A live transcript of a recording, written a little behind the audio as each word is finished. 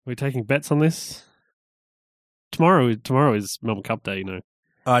We're taking bets on this. Tomorrow is Melbourne Cup Day.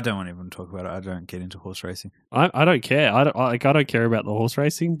 I don't want even to talk about it. I don't get into horse racing. I don't care. I don't care about the horse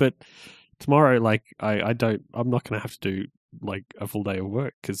racing, but tomorrow, I'm not going to have to do a full day of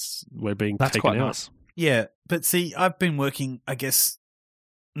work because we're being That's taken quite out. nice. Yeah, but see, I've been working, I guess,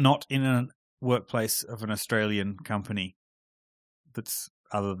 not in a workplace of an Australian company that's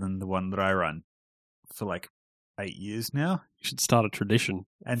other than the one that I run for 8 years now. You should start a tradition.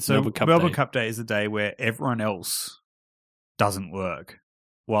 And so Melbourne Cup Day is a day where everyone else doesn't work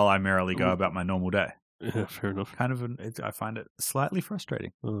while I merrily go about my normal day. Yeah, fair enough. I find it slightly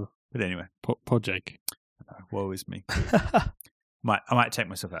frustrating. But anyway. Poor Jake. Woe is me. I might take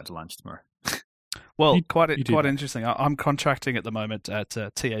myself out to lunch tomorrow. Well, You quite do that. interesting. I'm contracting at the moment at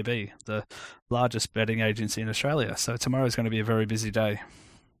TAB, the largest betting agency in Australia. So tomorrow is going to be a very busy day.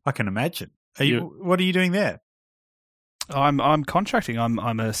 I can imagine. What are you doing there? I'm contracting.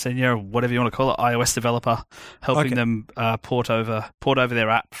 I'm a senior, whatever you want to call it, iOS developer, helping them port over their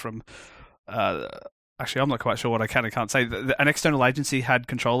app from. Actually, I'm not quite sure what I can and can't say. An external agency had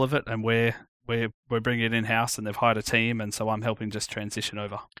control of it, and we're bringing it in house, and they've hired a team, and so I'm helping just transition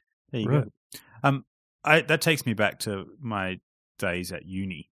over. There you go. That takes me back to my days at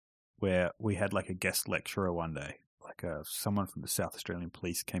uni, where we had a guest lecturer one day. Someone from the South Australian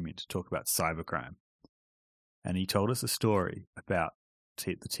Police came in to talk about cybercrime. And he told us a story about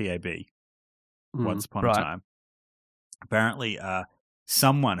the TAB once upon a time. Apparently,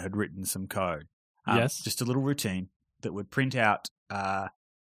 someone had written some code. Yes. Just a little routine that would print out the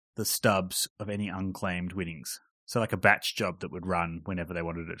stubs of any unclaimed winnings. So a batch job that would run whenever they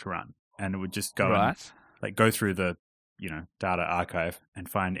wanted it to run. And it would just go and go through the data archive and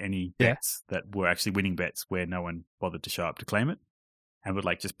find any bets that were actually winning bets where no one bothered to show up to claim it, and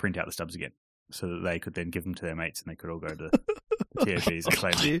would just print out the stubs again so that they could then give them to their mates and they could all go to the TABs and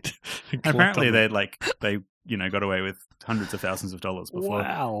claim it. And apparently they got away with hundreds of thousands of dollars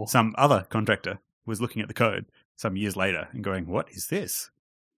before some other contractor was looking at the code some years later and going, "What is this?"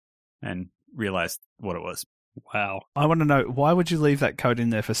 and realized what it was. Wow. I want to know, why would you leave that code in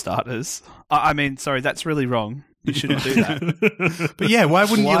there for starters? I mean, sorry, that's really wrong. You shouldn't do that. But yeah, why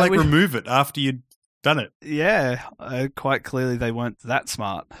wouldn't you remove it after you'd done it? Yeah, quite clearly they weren't that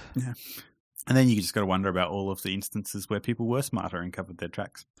smart. Yeah. And then you just got to wonder about all of the instances where people were smarter and covered their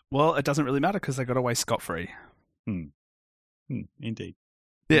tracks. Well, it doesn't really matter because they got away scot-free. Indeed.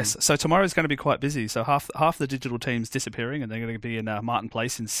 Yes, so tomorrow's going to be quite busy. So half the digital team's disappearing, and they're going to be in Martin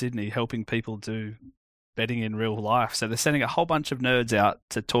Place in Sydney helping people do betting in real life. So they're sending a whole bunch of nerds out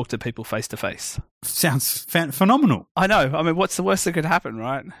to talk to people face to face. Sounds phenomenal. I know. I mean, what's the worst that could happen,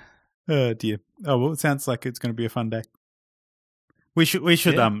 right? Oh dear. Oh well, it sounds like it's going to be a fun day. We should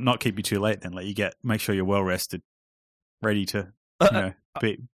not keep you too late then. Make sure you're well rested, ready to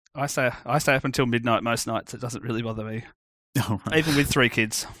be. I stay up until midnight most nights. It doesn't really bother me, even with 3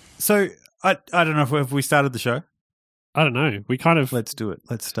 kids. So I don't know if we started the show. I don't know. We kind of. Let's do it.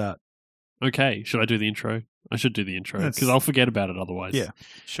 Let's start. Okay. Should I do the intro? I should do the intro because I'll forget about it otherwise. Yeah.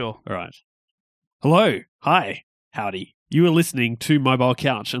 Sure. All right. Hello. Hi. Howdy. You are listening to Mobile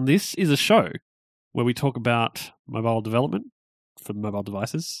Couch, and this is a show where we talk about mobile development for mobile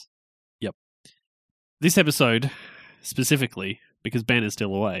devices. Yep. This episode, specifically, because Ben is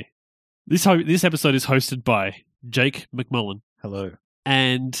still away, this episode is hosted by Jake McMullen. Hello.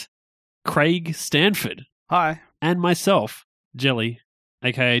 And Craig Stanford. Hi. And myself, Jelly,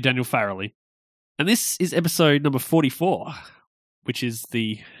 a.k.a. Daniel Farrelly. And this is episode number 44, which is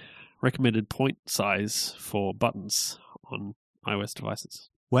the recommended point size for buttons on iOS devices.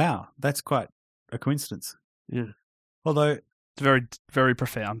 Wow, that's quite a coincidence. Yeah. Although it's very, very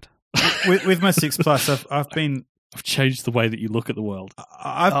profound. with my 6 Plus, I've changed the way that you look at the world.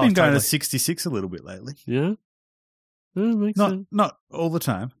 I've been going to 66 a little bit lately. Yeah. Makes sense. Not all the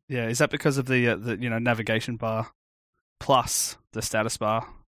time. Yeah, is that because of the navigation bar plus the status bar?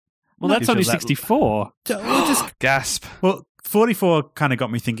 Well, that's only 64. Just gasp. Well, 44 kind of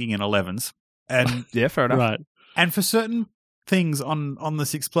got me thinking in 11s, and yeah, fair enough. Right. And for certain things on the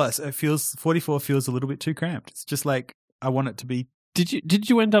 6 Plus, 44 feels a little bit too cramped. It's just I want it to be. Did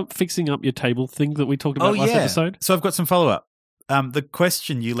you end up fixing up your table thing that we talked about last episode? So I've got some follow up. The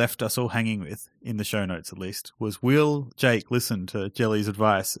question you left us all hanging with, in the show notes at least, was, will Jake listen to Jelly's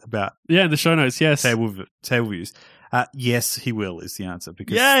advice about... Yeah, in the show notes, yes. Table views. Yes, he will, is the answer.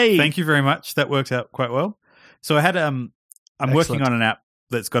 Because Yay! Thank you very much. That worked out quite well. So I had... I'm working on an app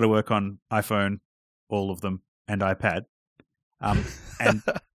that's got to work on iPhone, all of them, and iPad. And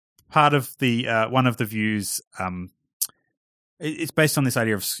part of the... one of the views... it's based on this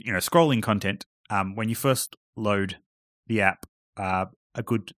idea of scrolling content. When you first load the app, a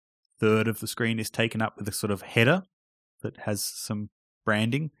good third of the screen is taken up with a sort of header that has some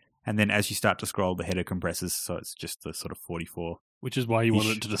branding. And then as you start to scroll, the header compresses, so it's just the sort of 44. Which is why you want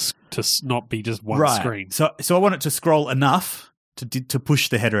it to not be just one right. screen. So I want it to scroll enough to push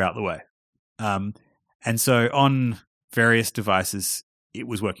the header out the way. And so on various devices, it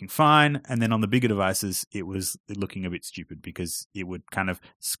was working fine. And then on the bigger devices, it was looking a bit stupid because it would kind of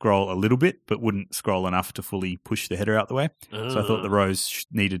scroll a little bit, but wouldn't scroll enough to fully push the header out the way. So I thought the rows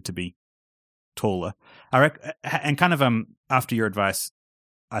needed to be taller. And kind of after your advice,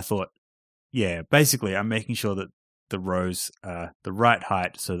 I thought, yeah, basically I'm making sure that the rows are the right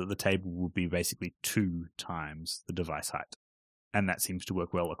height so that the table will be basically 2 times the device height. And that seems to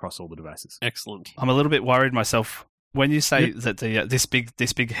work well across all the devices. Excellent. I'm a little bit worried myself. When you say that the this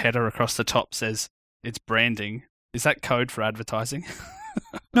big header across the top says it's branding, is that code for advertising?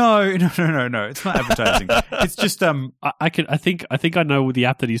 No. It's not advertising. It's just I think I know the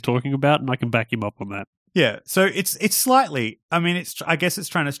app that he's talking about, and I can back him up on that. Yeah. So it's slightly. I mean, I guess it's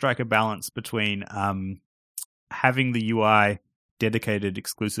trying to strike a balance between having the UI dedicated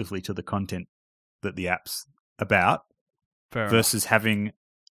exclusively to the content that the app's about, versus having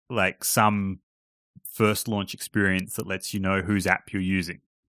like some first launch experience that lets you know whose app you're using.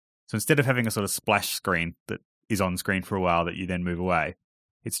 So instead of having a sort of splash screen that is on screen for a while that you then move away,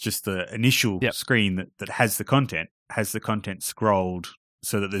 it's just the initial screen that has the content scrolled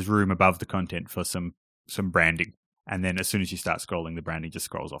so that there's room above the content for some branding. And then as soon as you start scrolling, the branding just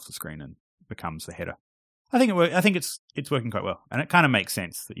scrolls off the screen and becomes the header. I think it's working quite well. And it kind of makes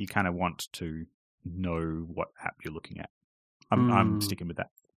sense that you kind of want to know what app you're looking at. I'm sticking with that.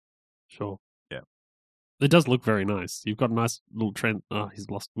 Sure. Yeah. It does look very nice. You've got a nice little trend. Oh,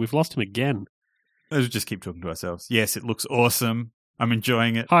 we've lost him again. Let's just keep talking to ourselves. Yes, it looks awesome. I'm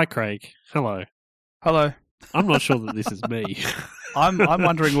enjoying it. Hi, Craig. Hello. I'm not sure that this is me. I'm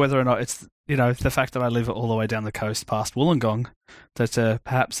wondering whether or not it's, the fact that I live all the way down the coast past Wollongong, that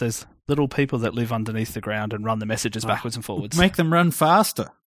perhaps there's little people that live underneath the ground and run the messages backwards and forwards. Make them run faster.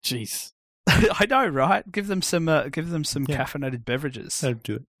 Jeez. I know, right? Give them some caffeinated beverages. That'd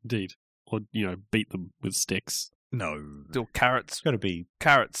do it. Indeed. Or, beat them with sticks. No. Or carrots. It's got to be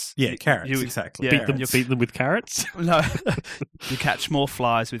carrots. Yeah, carrots. Exactly. Yeah, You beat them with carrots? No. You catch more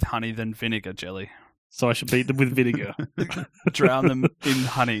flies with honey than vinegar jelly. So I should beat them with vinegar. Drown them in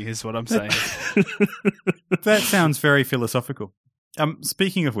honey is what I'm saying. That sounds very philosophical.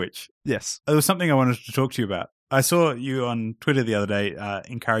 Speaking of which, yes, there was something I wanted to talk to you about. I saw you on Twitter the other day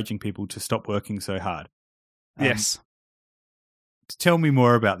encouraging people to stop working so hard. Yes. Tell me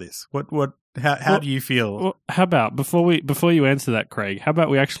more about this. How do you feel? Well, how about before you answer that, Craig? How about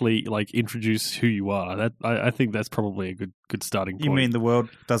we actually introduce who you are? That I think that's probably a good starting point. You mean the world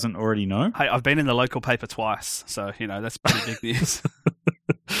doesn't already know? Hey, I've been in the local paper twice, so that's pretty big news.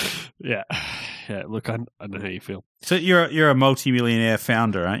 Yeah. Look, I know how you feel. So you're a multimillionaire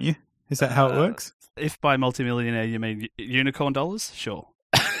founder, aren't you? Is that how it works? If by multimillionaire you mean unicorn dollars, sure.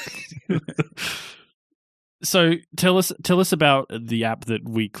 So tell us about the app that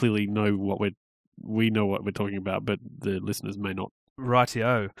we clearly know what we're talking about, but the listeners may not.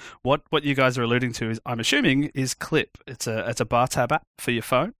 Rightio. What you guys are alluding to is, I'm assuming, is Clip. It's a bar tab app for your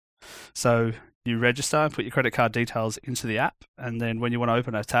phone. So you register and put your credit card details into the app, and then when you want to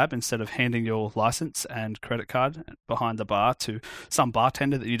open a tab, instead of handing your license and credit card behind the bar to some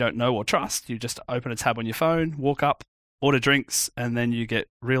bartender that you don't know or trust, you just open a tab on your phone, walk up, order drinks, and then you get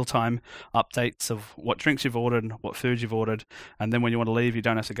real-time updates of what drinks you've ordered, what food you've ordered, and then when you want to leave, you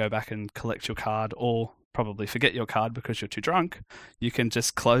don't have to go back and collect your card or probably forget your card because you're too drunk. You can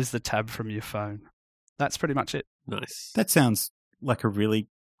just close the tab from your phone. That's pretty much it. Nice. That sounds like a really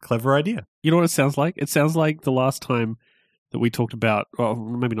clever idea. You know what it sounds like? It sounds like the last time that we talked about, well,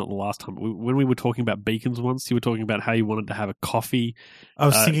 maybe not the last time, but when we were talking about beacons once, you were talking about how you wanted to have a coffee. I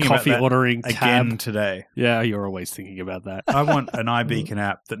was thinking coffee about that ordering tab again today. Yeah, you're always thinking about that. I want an iBeacon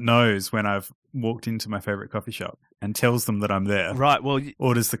app that knows when I've walked into my favorite coffee shop and tells them that I'm there. Right. Well,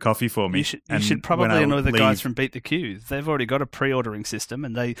 orders the coffee for me. You should probably know the guys from Beat the Queue. They've already got a pre-ordering system,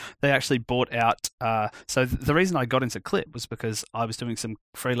 and they actually bought out. So the reason I got into Clip was because I was doing some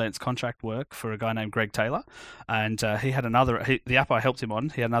freelance contract work for a guy named Greg Taylor, and he had the app I helped him on.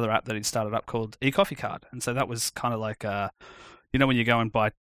 He had another app that he'd started up called eCoffee Card, and so that was kind of like when you go and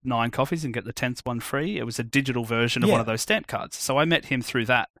buy 9 coffees and get the 10th one free. It was a digital version of one of those stamp cards. So I met him through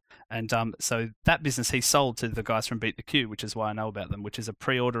that. And so that business he sold to the guys from Beat the Queue, which is why I know about them, which is a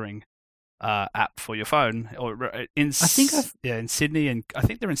pre-ordering app for your phone. In Sydney, and I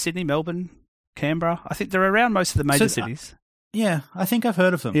think they're in Sydney, Melbourne, Canberra. I think they're around most of the major cities. Yeah, I think I've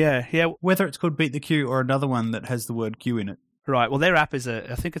heard of them. Yeah. Whether it's called Beat the Queue or another one that has the word queue in it. Right. Well, their app is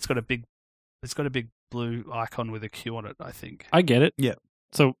I think it's got a big blue icon with a Q on it, I think. I get it. Yeah.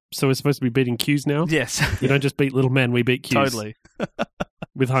 So we're supposed to be beating Qs now? Yes. We don't just beat little men, we beat Qs. Totally.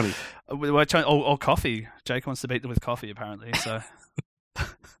 With honey. We're trying, or coffee. Jake wants to beat them with coffee, apparently. So,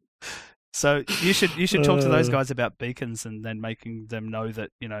 so you should talk to those guys about beacons and then making them know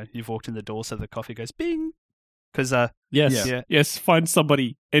that you've walked in the door, so the coffee goes bing. Because yes, find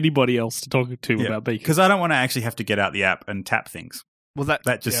anybody else to talk to about beacons. Because I don't want to actually have to get out the app and tap things. Well,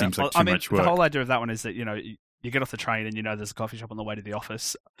 that just seems like too much work. The whole idea of that one is that you get off the train and there's a coffee shop on the way to the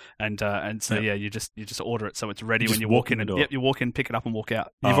office, and so you just order it so it's ready when you walk in. You walk in, pick it up, and walk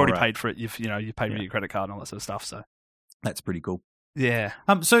out. You've already paid for it. You've paid with your credit card and all that sort of stuff. So that's pretty cool. Yeah.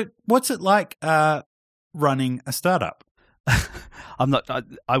 So what's it like running a startup? I'm not.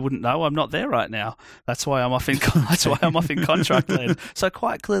 I wouldn't know. I'm not there right now. That's why I'm off in. That's why I'm off in contract land. So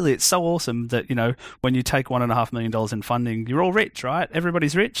quite clearly, it's so awesome that when you take $1.5 million in funding, you're all rich, right?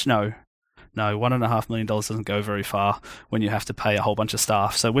 Everybody's rich. No, $1.5 million doesn't go very far when you have to pay a whole bunch of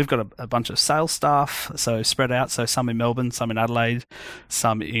staff. So we've got a bunch of sales staff, so spread out. So some in Melbourne, some in Adelaide,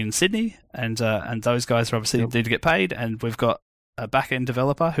 some in Sydney, and those guys are obviously need to get paid. And we've got a back-end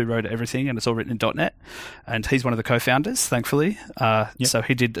developer who wrote everything, and it's all written in .NET, and he's one of the co-founders, thankfully. So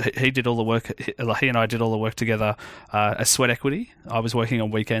he did all the work. He and I did all the work together as Sweat Equity. I was working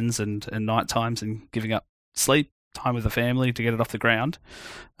on weekends and night times and giving up sleep, time with the family to get it off the ground.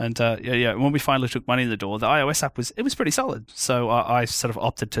 And when we finally took money in the door, the iOS app was pretty solid. So I sort of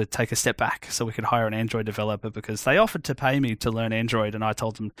opted to take a step back so we could hire an Android developer, because they offered to pay me to learn Android, and I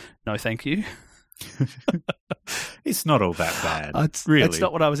told them no, thank you. It's not all that bad. Really, it's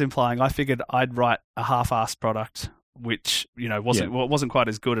not what I was implying. I figured I'd write a half-assed product, which wasn't quite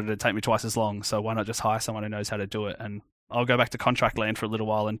as good, and it'd take me twice as long. So why not just hire someone who knows how to do it? And I'll go back to contract land for a little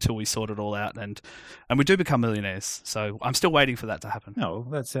while until we sort it all out, and we do become millionaires. So I'm still waiting for that to happen. Oh,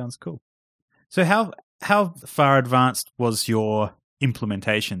 that sounds cool. So how far advanced was your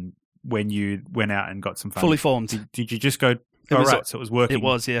implementation when you went out and got some funding? Fully formed. Did you just go? So it was working. It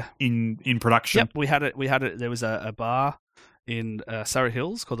was, yeah. In production. Yep, we had it. There was a bar in Surrey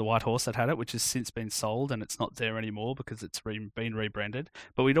Hills called the White Horse that had it, which has since been sold, and it's not there anymore because it's been rebranded.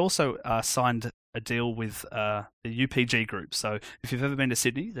 But we'd also signed a deal with the UPG group. So if you've ever been to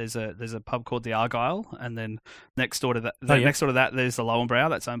Sydney, there's a pub called the Argyle, and then next door to that, there's the Lowenbrow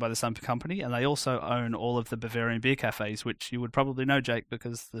that's owned by the same company, and they also own all of the Bavarian beer cafes, which you would probably know, Jake,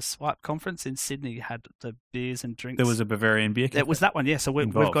 because the Swipe conference in Sydney had the beers and drinks. There was a Bavarian beer cafe. It was that one, yeah. So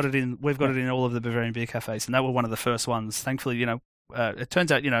we've got it in. We've got it in all of the Bavarian beer cafes, and they were one of the first ones. Thankfully, it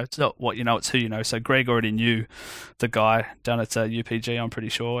turns out, it's not what you know, it's who you know. So Greg already knew the guy down at UPG, I'm pretty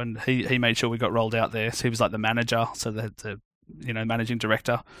sure, and he made sure we got rolled out there. So he was like the manager, so the managing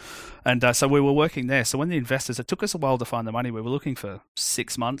director, and so we were working there. So when the investors, it took us a while to find the money. We were looking for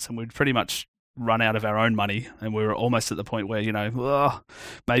 6 months, and we'd pretty much run out of our own money, and we were almost at the point where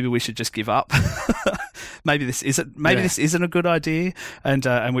maybe we should just give up. Maybe this isn't a good idea. And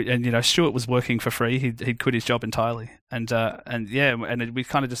Stuart was working for free. He'd quit his job entirely, and we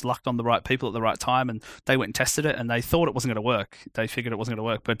kind of just lucked on the right people at the right time, and they went and tested it, and they thought it wasn't going to work. They figured it wasn't going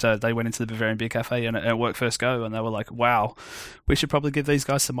to work, but they went into the Bavarian Beer Cafe, and it worked first go, and they were like, "Wow, we should probably give these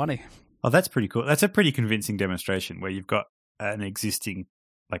guys some money." Oh, that's pretty cool. That's a pretty convincing demonstration where you've got an existing.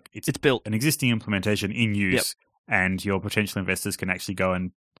 It's built an existing implementation in use, and your potential investors can actually go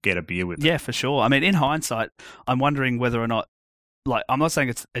and get a beer with it. Yeah, for sure. I mean, in hindsight, I'm wondering whether or not, I'm not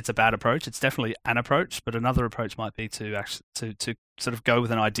saying it's a bad approach. It's definitely an approach, but another approach might be to actually to sort of go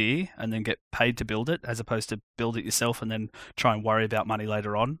with an idea and then get paid to build it, as opposed to build it yourself and then try and worry about money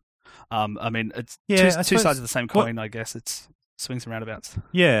later on. I mean, it's two sides of the same coin. I guess it's swings and roundabouts.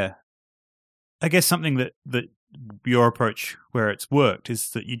 Yeah, I guess something that your approach where it's worked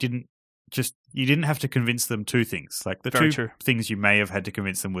is that you didn't have to convince them two things. Like the Very two true. things you may have had to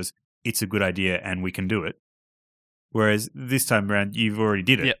convince them was it's a good idea and we can do it. Whereas this time around, you've already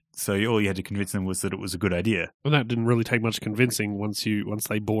did it. Yep. So all you had to convince them was that it was a good idea. Well, that didn't really take much convincing once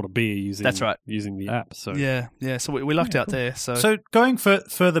they bought a beer using That's right. using the app. So yeah. So we lucked out there. So going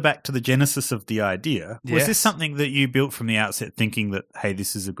further back to the genesis of the idea, was this something that you built from the outset thinking that, hey,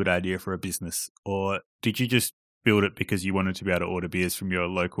 this is a good idea for a business? Or did you just build it because you wanted to be able to order beers from your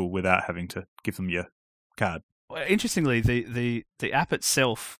local without having to give them your card? Well, interestingly, the app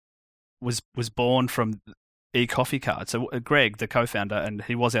itself was born from e-coffee card. So Greg, the co-founder, and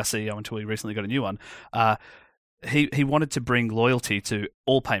he was our CEO until he recently got a new one, he wanted to bring loyalty to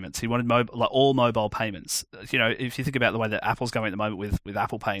all payments. He wanted all mobile payments. If you think about the way that Apple's going at the moment with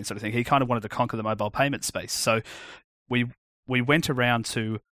Apple Pay and sort of thing, he kind of wanted to conquer the mobile payment space. So we went around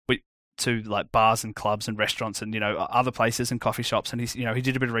to to like bars and clubs and restaurants and other places and coffee shops, and he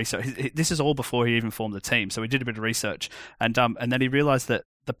did a bit of research. This is all before he even formed the team, so he did a bit of research, and then he realized that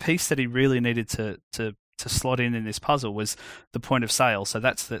the piece that he really needed to slot in this puzzle was the point of sale. So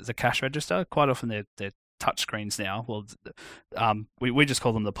that's the cash register. Quite often they're touch screens now. Well, we just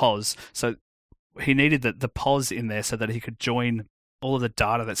call them the POS. So he needed the POS in there so that he could join all of the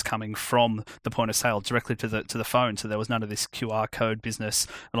data that's coming from the point of sale directly to the phone. So there was none of this QR code business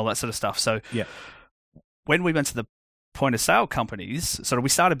and all that sort of stuff. So when we went to the point of sale companies, sort of we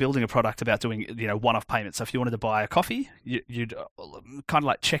started building a product about doing one-off payments. So if you wanted to buy a coffee, you'd kind of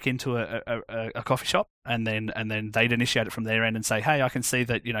like check into a coffee shop, and then they'd initiate it from their end and say, hey, I can see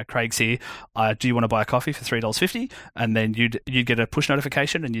that Craig's here. Do you want to buy a coffee for $3.50? And then you'd get a push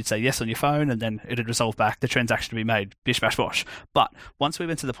notification and you'd say yes on your phone, and then it'd resolve back the transaction to be made. Bish bash bosh. But once we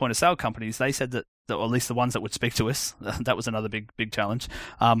went to the point of sale companies, they said that, or at least the ones that would speak to us, that was another big challenge.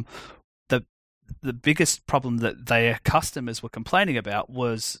 The biggest problem that their customers were complaining about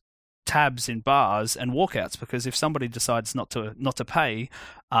was tabs in bars and walkouts, because if somebody decides not to pay,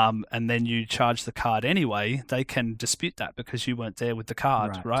 and then you charge the card anyway, they can dispute that because you weren't there with the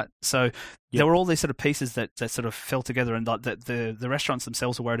card, right? So there were all these sort of pieces that sort of fell together, and like the restaurants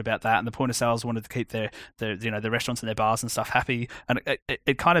themselves were worried about that, and the point of sales wanted to keep their the restaurants and their bars and stuff happy, and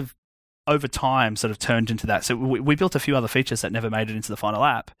it kind of over time sort of turned into that. So we built a few other features that never made it into the final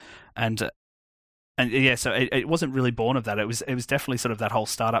app, and yeah, so it wasn't really born of that. It was definitely sort of that whole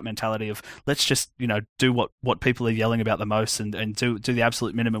startup mentality of let's just do what people are yelling about the most, and do the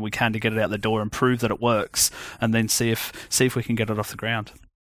absolute minimum we can to get it out the door and prove that it works, and then see if we can get it off the ground.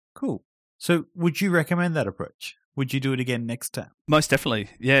 Cool. So would you recommend that approach? Would you do it again next time? Most definitely.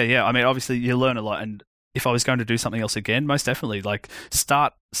 Yeah. I mean, obviously you learn a lot, and if I was going to do something else again, most definitely, like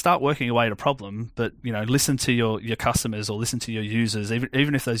start working away at a problem, but listen to your customers or listen to your users,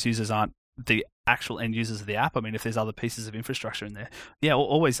 even if those users aren't the actual end users of the app. I mean, if there's other pieces of infrastructure in there,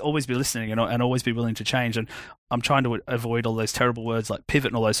 always be listening and always be willing to change. And I'm trying to avoid all those terrible words like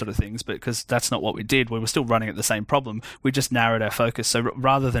pivot and all those sort of things, because that's not what we did. We were still running at the same problem. We just narrowed our focus. So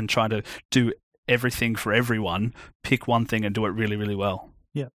rather than trying to do everything for everyone, pick one thing and do it really, really well.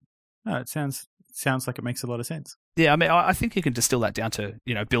 Yeah. No, it sounds like it makes a lot of sense. Yeah, I mean, I think you can distill that down to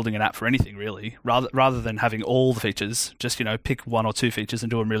building an app for anything really, rather than having all the features. Just pick one or two features and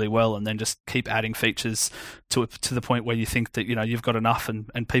do them really well, and then just keep adding features to the point where you think that you've got enough,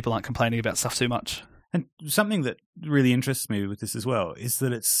 and people aren't complaining about stuff too much. And something that really interests me with this as well is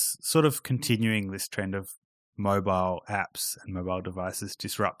that it's sort of continuing this trend of mobile apps and mobile devices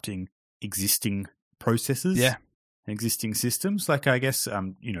disrupting existing processes. Yeah. Existing systems. Like, I guess,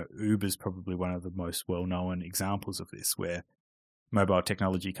 Uber's probably one of the most well-known examples of this, where mobile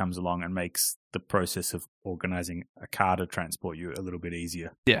technology comes along and makes the process of organizing a car to transport you a little bit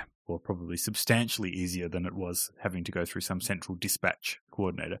easier. Yeah. Or probably substantially easier than it was having to go through some central dispatch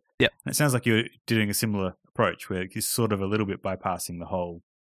coordinator. Yeah. And it sounds like you're doing a similar approach, where you're sort of a little bit bypassing the whole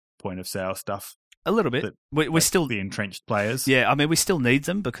point of sale stuff. A little bit. We still the entrenched players. Yeah, I mean, we still need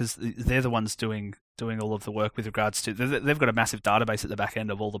them because they're the ones doing all of the work with regards to. They've got a massive database at the back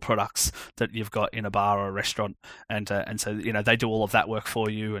end of all the products that you've got in a bar or a restaurant, and so they do all of that work for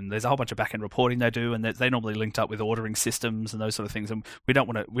you. And there's a whole bunch of back end reporting they do, and they normally linked up with ordering systems and those sort of things. And we didn't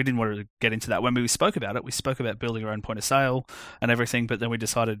want to get into that when we spoke about it. We spoke about building our own point of sale and everything, but then we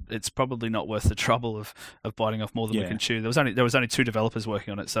decided it's probably not worth the trouble of biting off more than we can chew. There was only two developers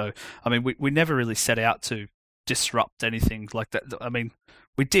working on it, so I mean, we never really set out to disrupt anything like that. I mean,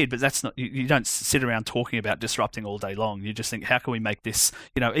 we did, but that's not. You don't sit around talking about disrupting all day long. You just think, how can we make this,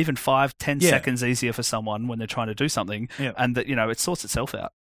 even 5-10 seconds easier for someone when they're trying to do something, and that it sorts itself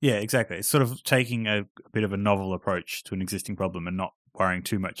out. Yeah, exactly. It's sort of taking a bit of a novel approach to an existing problem and not worrying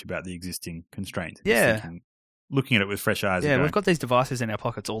too much about the existing constraint. Yeah. Looking at it with fresh eyes. Yeah, we've got these devices in our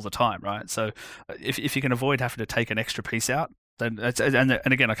pockets all the time, right? So if you can avoid having to take an extra piece out, then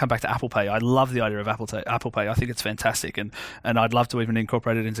and again, I come back to Apple Pay. I love the idea of Apple Pay. I think it's fantastic, and I'd love to even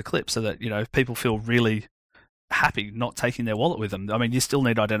incorporate it into Clip so that people feel really happy not taking their wallet with them. I mean, you still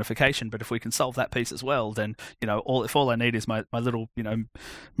need identification, but if we can solve that piece as well, then all I need is my little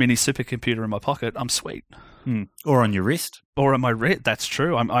mini supercomputer in my pocket, I'm sweet. Or on your wrist. Or on my wrist. That's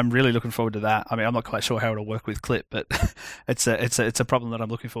true. I'm really looking forward to that. I mean, I'm not quite sure how it'll work with Clip, but it's a problem that I'm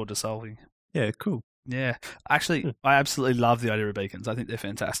looking forward to solving. Yeah, cool. Yeah, actually, I absolutely love the idea of beacons. I think they're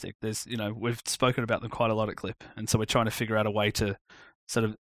fantastic. There's, we've spoken about them quite a lot at Clip, and so we're trying to figure out a way to sort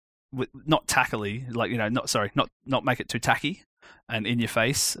of not tackily, not make it too tacky and in your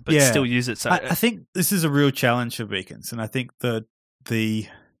face, but still use it. So I think this is a real challenge for beacons, and I think there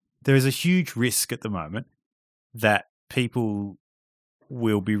is a huge risk at the moment that people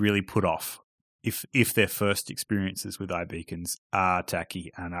will be really put off if their first experiences with iBeacons are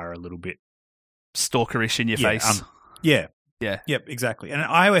tacky and are a little bit stalkerish in your face. Yeah. Yep, exactly. And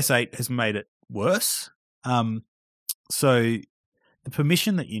iOS 8 has made it worse. So the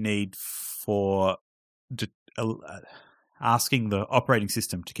permission that you need for asking the operating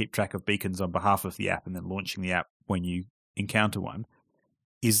system to keep track of beacons on behalf of the app and then launching the app when you encounter one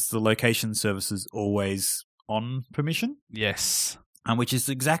is the location services always on permission. Yes. Which is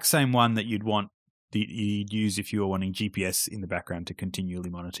the exact same one that you'd use if you were wanting GPS in the background to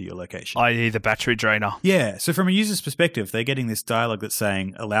continually monitor your location. I.e. the battery drainer. Yeah. So from a user's perspective, they're getting this dialogue that's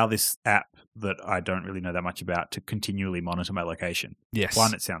saying, allow this app that I don't really know that much about to continually monitor my location. Yes.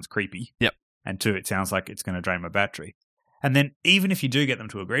 One, it sounds creepy. Yep. And two, it sounds like it's going to drain my battery. And then even if you do get them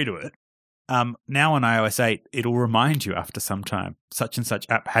to agree to it, now on iOS 8, it'll remind you after some time, such and such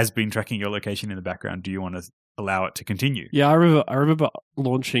app has been tracking your location in the background. Do you want to allow it to continue? Yeah, I remember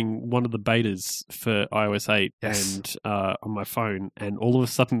launching one of the betas for iOS 8 and on my phone, and all of a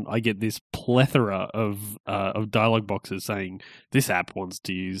sudden I get this plethora of dialog boxes saying this app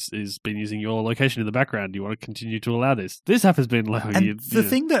has been using your location in the background. Do you want to continue to allow this? This app has been allowing you. The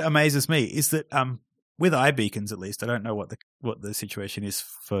thing that amazes me is that with iBeacons, at least, I don't know what the situation is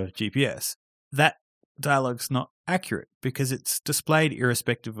for GPS. That dialogue's not accurate because it's displayed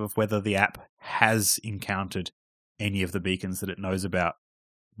irrespective of whether the app has encountered any of the beacons that it knows about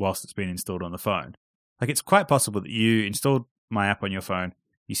whilst it's been installed on the phone. Like, it's quite possible that you installed my app on your phone,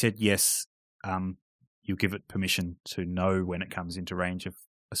 you said yes, you give it permission to know when it comes into range of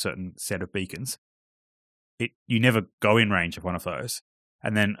a certain set of beacons. You never go in range of one of those.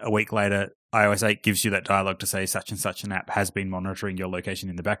 And then a week later, iOS 8 gives you that dialogue to say such and such an app has been monitoring your location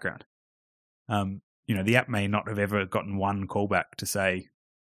in the background. The app may not have ever gotten one callback to say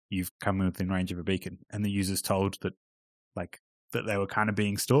you've come within range of a beacon, and the user's told that they were kind of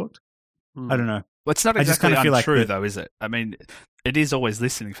being stalked. I don't know. Well, it's not exactly feel untrue, like though, is it? I mean, it is always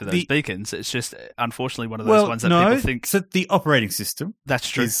listening for those beacons. It's just, unfortunately, one of those ones that people think... So the operating system that's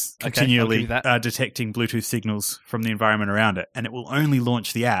true. is continually detecting Bluetooth signals from the environment around it, and it will only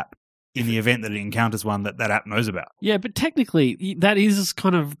launch the app in the event that it encounters one that app knows about. Yeah, but technically, that is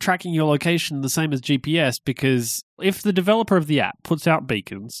kind of tracking your location the same as GPS, because if the developer of the app puts out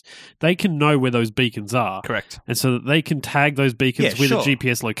beacons, they can know where those beacons are. Correct. And so that they can tag those beacons with a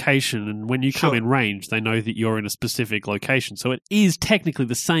GPS location, and when you come in range, they know that you're in a specific location. So it is technically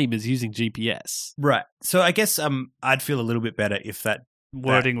the same as using GPS. Right. So I guess I'd feel a little bit better if that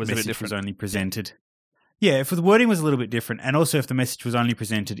wording was a bit different. Was only presented. Yeah, if the wording was a little bit different, and also if the message was only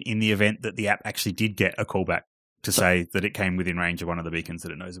presented in the event that the app actually did get a callback to say that it came within range of one of the beacons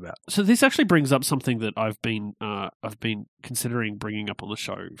that it knows about. So this actually brings up something that I've been considering bringing up on the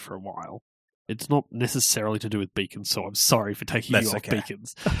show for a while. It's not necessarily to do with beacons, so I'm sorry for taking you off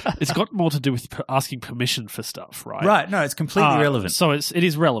beacons. It's got more to do with asking permission for stuff, right? Right. No, it's completely relevant. So it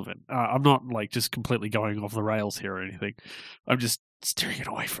is relevant. I'm not just completely going off the rails here or anything. I'm just steering it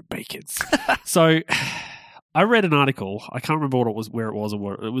away from beacons. So I read an article. I can't remember where it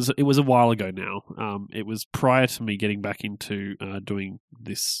was. It was a while ago now. It was prior to me getting back into doing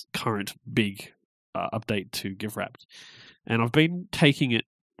this current big update to GiveWrapped, and I've been taking it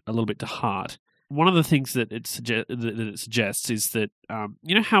a little bit to heart. One of the things that it suggests is that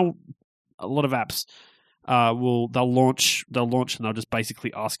you know how a lot of apps they'll launch and they'll just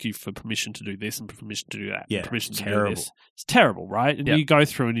basically ask you for permission to do this and permission to do that. Yeah, permission to terrible. do this. It's terrible, right? And Yep. you go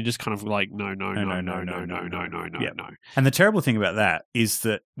through and you just kind of like no. Yep. And the terrible thing about that is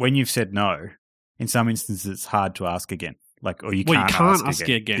that when you've said no, in some instances it's hard to ask again. You can't ask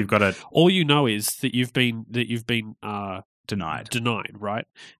again. You've got to. All you know is that you've been denied, right?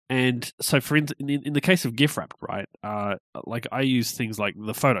 And so, for in the case of GiveWrapped, right? I use things like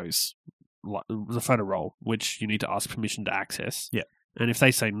the photos, like the photo roll, which you need to ask permission to access. Yeah. And if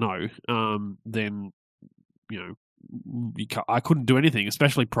they say no, then I couldn't do anything,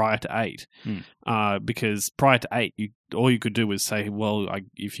 especially prior to 8, because prior to 8, all you could do was say, well,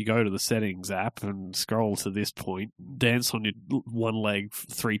 if you go to the settings app and scroll to this point, dance on your one leg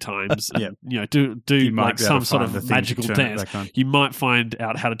 3 times, and, do like some sort of magical dance, you might find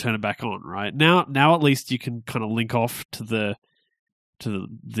out how to turn it back on. Right now, at least you can kind of link off to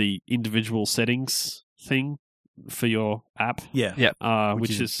the individual settings thing for your app. Yeah,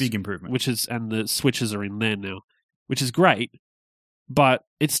 which is big improvement. And the switches are in there now, which is great, but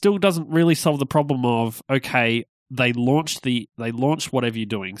it still doesn't really solve the problem of, okay, they launch whatever you're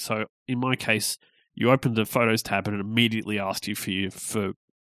doing. So in my case, you opened the Photos tab and it immediately asked you for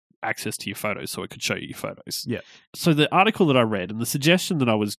access to your photos so it could show you your photos. Yeah. So the article that I read and the suggestion that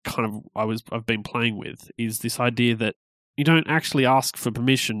I've been playing with is this idea that actually ask for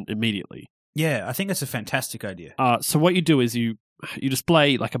permission immediately. Yeah, I think that's a fantastic idea. So what you do is you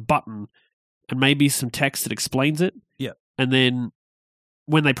display like a button and maybe some text that explains it. Yeah. And then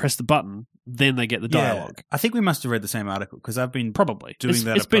when they press the button, then they get the dialogue. Yeah, I think we must have read the same article because I've been probably doing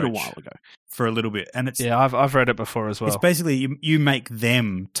that. It's been a while ago for a little bit, and it's I've read it before as well. It's basically you make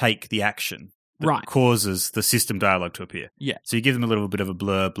them take the action that causes the system dialogue to appear. Yeah. So you give them a little bit of a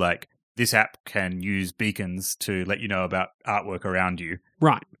blurb like, this app can use beacons to let you know about artwork around you.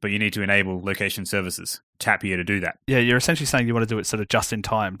 Right. But you need to enable location services. Tap here to do that. Yeah, you're essentially saying you want to do it sort of just in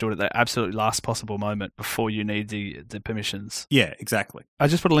time, do it at the absolutely last possible moment before you need the permissions. Yeah, exactly. I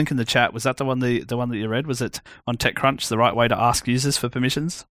just put a link in the chat. Was that the one that you read? Was it on TechCrunch, the right way to ask users for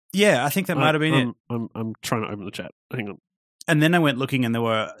permissions? Yeah, I think that might have been it. I'm trying to open the chat. Hang on. And then I went looking and there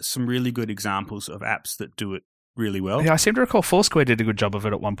were some really good examples of apps that do it really well. Yeah, I seem to recall Foursquare did a good job of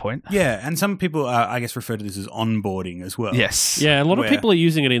it at one point. Yeah, and some people, I guess, refer to this as onboarding as well. Yes. Yeah, a lot of people are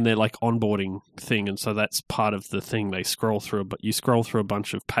using it in their like onboarding thing, and so that's part of the thing they scroll through. But you scroll through a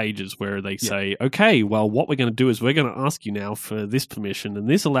bunch of pages where they say, okay, well, what we're going to do is we're going to ask you now for this permission, and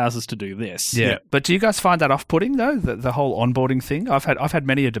this allows us to do this. Yeah. But do you guys find that off-putting, though, the whole onboarding thing? I've had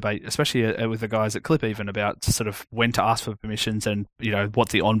many a debate, especially with the guys at Clip even, about sort of when to ask for permissions and, you know, what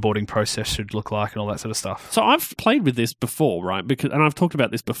the onboarding process should look like and all that sort of stuff. So I've played with this before, right? And I've talked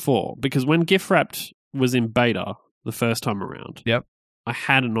about this before, because when GIF Wrapped was in beta the first time around, I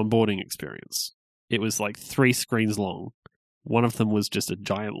had an onboarding experience. It was like 3 screens long. One of them was just a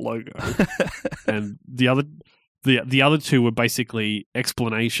giant logo, and the other 2 were basically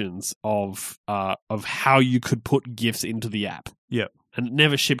explanations of how you could put GIFs into the app. Yeah, and it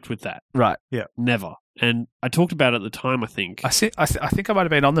never shipped with that. Right. Yeah, never. And I talked about it at the time, I think. I think I might have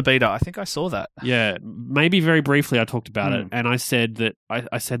been on the beta. I think I saw that. Yeah, maybe very briefly I talked about it, and I said that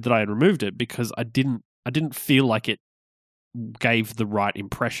I had removed it because I didn't feel like it gave the right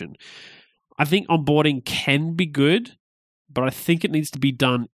impression. I think onboarding can be good, but I think it needs to be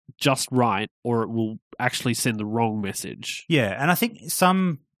done just right, or it will actually send the wrong message. Yeah, and I think in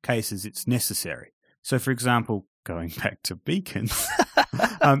some cases it's necessary. So, for example, going back to beacons,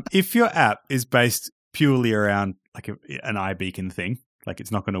 if your app is based purely around like an iBeacon thing, like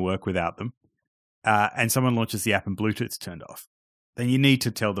it's not going to work without them, and someone launches the app and Bluetooth's turned off, then you need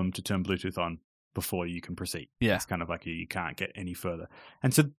to tell them to turn Bluetooth on before you can proceed. Yeah. It's kind of like you can't get any further.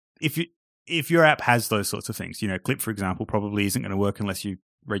 And so if your app has those sorts of things, you know, Clip, for example, probably isn't going to work unless you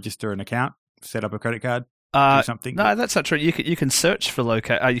register an account, set up a credit card, do something. No, that's not true. You can search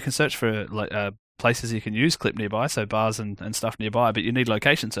for places you can use Clip nearby, so bars and stuff nearby, but you need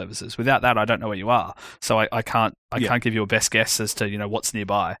location services. Without that, I don't know where you are, so I can't give you a best guess as to, you know, what's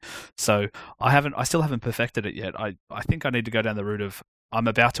nearby. So I still haven't perfected it yet. I think I need to go down the route of, I'm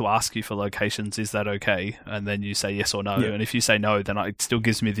about to ask you for locations, is that okay? And then you say yes or no, and if you say no, then it still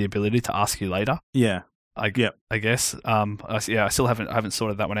gives me the ability to ask you later. Yeah. I guess. I still haven't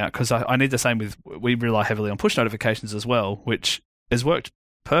sorted that one out, because I need the same with, we rely heavily on push notifications as well, which has worked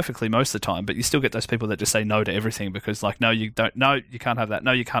perfectly most of the time, but you still get those people that just say no to everything because, like, no, you don't, no, you can't have that,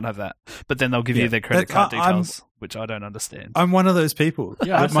 no, you can't have that. But then they'll give you their credit card details, which I don't understand. I'm one of those people.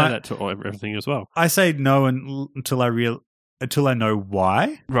 Yeah, I say that to everything as well. I say no until I know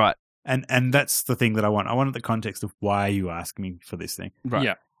why. Right. And that's the thing that I want. I want the context of why you ask me for this thing. Right.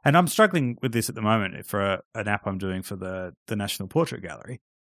 Yeah. And I'm struggling with this at the moment for an app I'm doing for the National Portrait Gallery,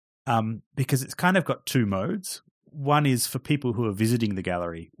 because it's kind of got 2 modes. One is for people who are visiting the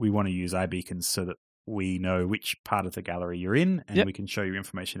gallery, we want to use iBeacons so that we know which part of the gallery you're in, and we can show you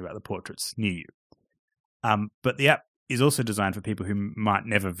information about the portraits near you. But the app is also designed for people who might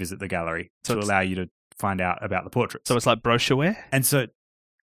never visit the gallery, to allow you to find out about the portraits. So it's like brochureware? And so,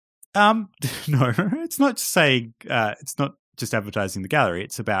 no, it's not just saying, it's not just advertising the gallery.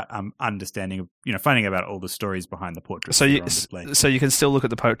 It's about understanding of, you know, finding out about all the stories behind the portraits. So you can still look at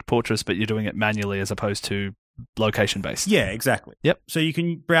the portraits, but you're doing it manually as opposed to location based. Yeah, exactly. Yep. So you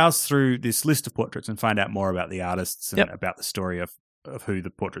can browse through this list of portraits and find out more about the artists and about the story of who the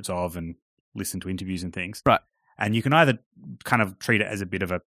portrait's of, and listen to interviews and things. Right. And you can either kind of treat it as a bit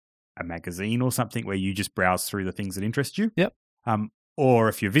of a magazine or something where you just browse through the things that interest you. Yep. Or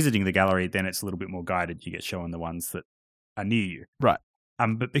if you're visiting the gallery, then it's a little bit more guided. You get shown the ones that are near you. Right.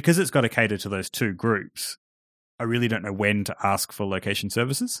 But because it's got to cater to those 2 groups, I really don't know when to ask for location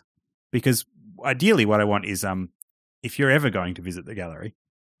services, because ideally what I want is, if you're ever going to visit the gallery,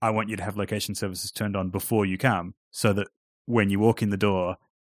 I want you to have location services turned on before you come, so that when you walk in the door,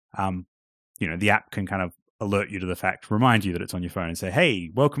 you know, the app can kind of alert you to the fact, remind you that it's on your phone and say, hey,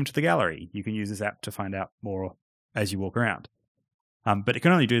 welcome to the gallery. You can use this app to find out more as you walk around. But it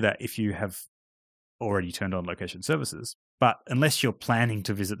can only do that if you have already turned on location services. But unless you're planning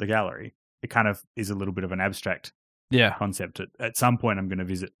to visit the gallery, it kind of is a little bit of an abstract concept. At some point, I'm going to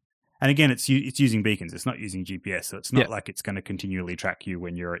visit. And again, it's using beacons. It's not using GPS, so it's not like it's going to continually track you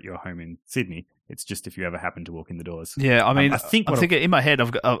when you're at your home in Sydney. It's just if you ever happen to walk in the doors. Yeah, I mean, I'm thinking in my head,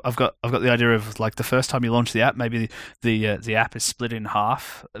 I've got the idea of like the first time you launch the app, maybe the app is split in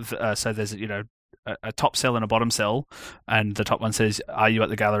half. So there's a top cell and a bottom cell, and the top one says, "Are you at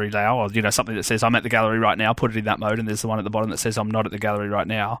the gallery now?" Or something that says, "I'm at the gallery right now." Put it in that mode, and there's the one at the bottom that says, "I'm not at the gallery right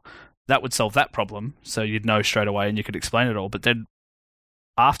now." That would solve that problem, so you'd know straight away and you could explain it all. But then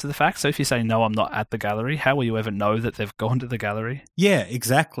after the fact, so if you say, "No, I'm not at the gallery," how will you ever know that they've gone to the gallery? Yeah,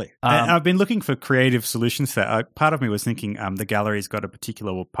 exactly. And I've been looking for creative solutions to that. Part of me was thinking the gallery's got a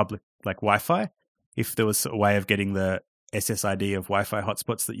particular public like Wi-Fi. If there was a way of getting the SSID of Wi-Fi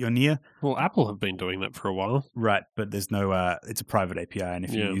hotspots that you're near. Well, Apple have been doing that for a while. Right, but there's no, it's a private API, and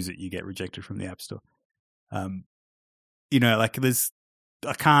if you use it, you get rejected from the App Store.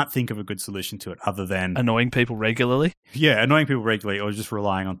 I can't think of a good solution to it other than annoying people regularly. Yeah, annoying people regularly, or just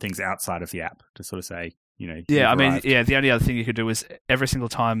relying on things outside of the app to sort of say, Yeah, I mean, the only other thing you could do is every single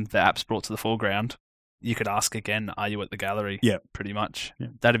time the app's brought to the foreground, you could ask again, "Are you at the gallery?" Yeah, pretty much. Yeah.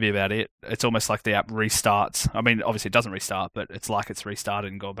 That'd be about it. It's almost like the app restarts. I mean, obviously it doesn't restart, but it's like it's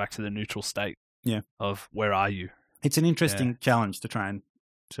restarted and gone back to the neutral state. Yeah. Of where are you? It's an interesting challenge to try and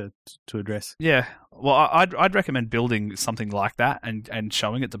to address. Yeah. Well, I'd recommend building something like that and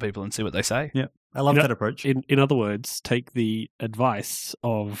showing it to people and see what they say. Yeah. I love that approach. In other words, take the advice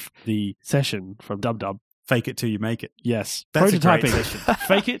of the session from DubDub. Fake it till you make it. Yes. That's prototyping. A great session.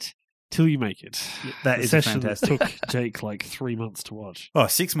 Fake it till you make it. That is fantastic. Took Jake like 3 months to watch. Oh,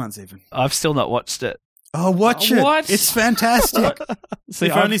 6 months even. I've still not watched it. Oh, watch it! What? It's fantastic. See,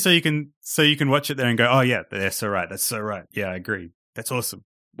 if only so you can watch it there and go, "Oh yeah, that's so right. That's so right. Yeah, I agree. That's awesome."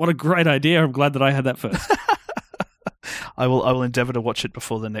 What a great idea! I'm glad that I had that first. I will endeavour to watch it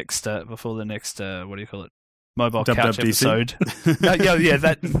before the next what do you call it? Mobile couch episode.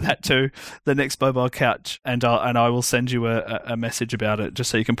 that too. The next mobile couch, and I will send you a message about it just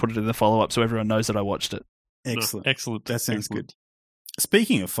so you can put it in the follow up so everyone knows that I watched it. Excellent, excellent. That sounds good.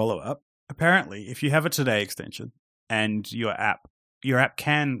 Speaking of follow up, apparently, if you have a Today extension and your app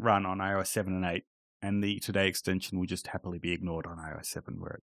can run on iOS 7 and 8, and the Today extension will just happily be ignored on iOS 7,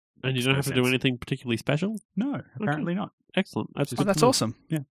 where it and you don't have to do anything particularly special? No, apparently not. Excellent. That's awesome.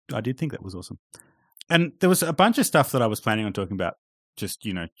 Yeah, I did think that was awesome. And there was a bunch of stuff that I was planning on talking about, just,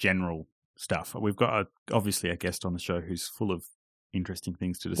 general stuff. We've got, obviously, a guest on the show who's full of interesting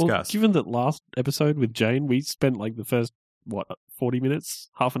things to discuss. Well, given that last episode with Jane, we spent like the first, 40 minutes,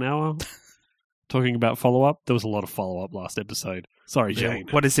 half an hour talking about follow-up. There was a lot of follow-up last episode. Sorry, Jane.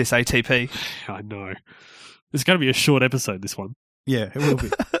 What is this, ATP? I know. It's going to be a short episode, this one. Yeah, it will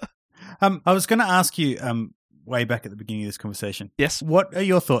be. I was going to ask you, way back at the beginning of this conversation. Yes. What are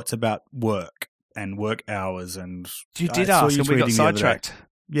your thoughts about work and work hours? And you did ask, and we got sidetracked.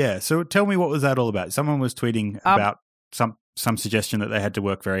 Yeah, so tell me, what was that all about? Someone was tweeting about some suggestion that they had to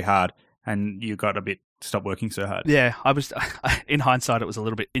work very hard, and you got a bit stop working so hard. Yeah, I was. In hindsight, it was a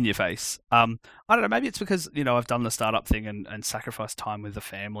little bit in your face. I don't know. Maybe it's because I've done the startup thing and sacrificed time with the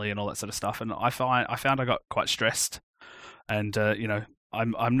family and all that sort of stuff. And I found I got quite stressed. And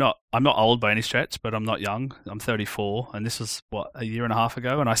I'm not old by any stretch, but I'm not young. I'm 34, and this was a year and a half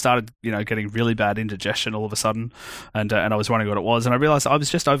ago, and I started getting really bad indigestion all of a sudden, and I was wondering what it was, and I realized I was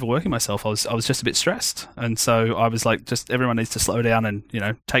just overworking myself. I was just a bit stressed, and so I was like, just everyone needs to slow down and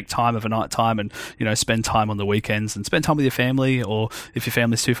take time of a night time, and spend time on the weekends and spend time with your family, or if your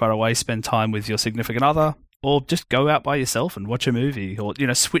family's too far away, spend time with your significant other. Or just go out by yourself and watch a movie, or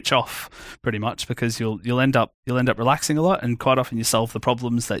switch off pretty much, because you'll end up relaxing a lot, and quite often you solve the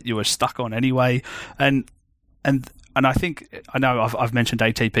problems that you were stuck on anyway. And I think I know I've mentioned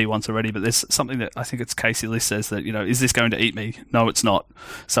ATP once already, but there's something that I think it's Casey Liss says that is this going to eat me? No, it's not.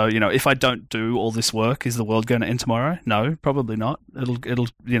 So if I don't do all this work, is the world going to end tomorrow? No, probably not. It'll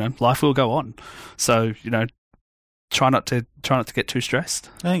life will go on. So Try not to get too stressed.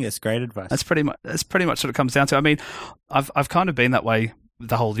 I think that's great advice. That's pretty much what it comes down to. I mean, I've kind of been that way,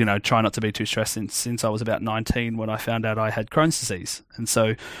 the whole try not to be too stressed since I was about 19, when I found out I had Crohn's disease. And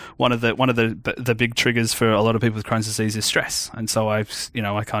so one of the big triggers for a lot of people with Crohn's disease is stress. And so I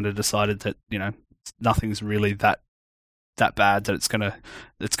kind of decided that nothing's really that bad that it's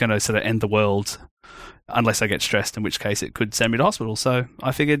gonna sort of end the world unless I get stressed, in which case it could send me to hospital. So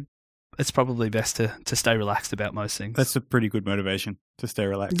I figured it's probably best to stay relaxed about most things. That's a pretty good motivation, to stay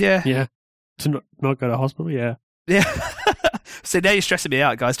relaxed. Yeah. Yeah. To not go to hospital, yeah. Yeah. So now you're stressing me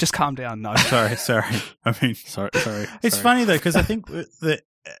out, guys. Just calm down. No. Sorry. I mean... Sorry. It's funny, though, because I think that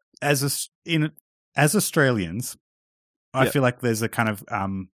as Australians, I Yep. feel like there's a kind of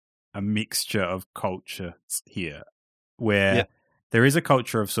a mixture of culture here, where Yep. there is a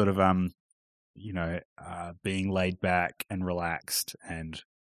culture of sort of being laid back and relaxed, and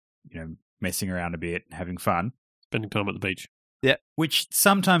messing around a bit, and having fun, Spending time at the beach. which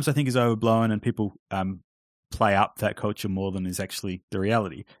sometimes I think is overblown, and people play up that culture more than is actually the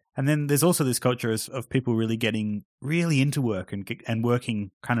reality. And then there's also this culture of people really getting really into work and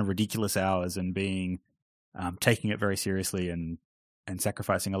working kind of ridiculous hours and being taking it very seriously and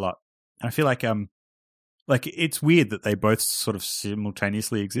sacrificing a lot. And I feel like it's weird that they both sort of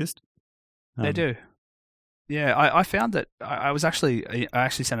simultaneously exist. They do. Yeah, I found that I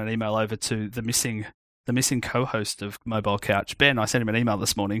actually sent an email over to the missing co-host of Mobile Couch, Ben. I sent him an email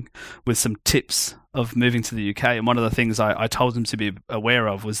this morning with some tips of moving to the UK, and one of the things I told him to be aware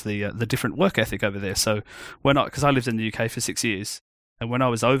of was the different work ethic over there. So because I lived in the UK for 6 years, and when I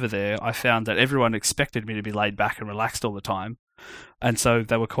was over there, I found that everyone expected me to be laid back and relaxed all the time. And so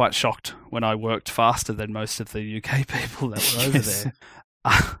they were quite shocked when I worked faster than most of the UK people that were over there.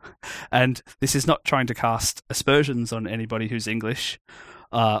 And this is not trying to cast aspersions on anybody who's English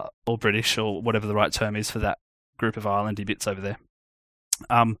or British or whatever the right term is for that group of islandy bits over there.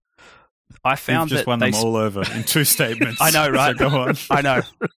 I found You've just won them all over in 2 statements. I know, right? So go on. I know.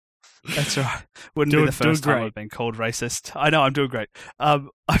 That's right. Wouldn't be the first time I've been called racist. I know, I'm doing great.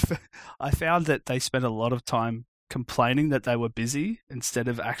 I found that they spent a lot of time complaining that they were busy instead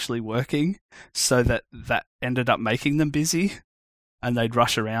of actually working, so that ended up making them busy, and they'd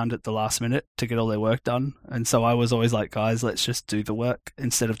rush around at the last minute to get all their work done. And so I was always like, guys, let's just do the work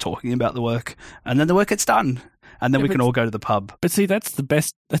instead of talking about the work, and then the work gets done. And then we can all go to the pub. But see, that's the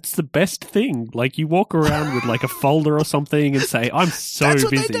best thing. Like, you walk around with like a folder or something and say, "I'm so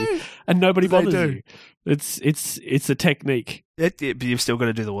busy," and nobody bothers you. It's a technique. But you've still got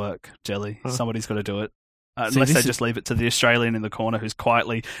to do the work, Jelly. Somebody's got to do it. Unless they just leave it to the Australian in the corner who's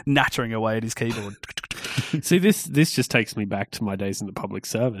quietly nattering away at his keyboard. See, this just takes me back to my days in the public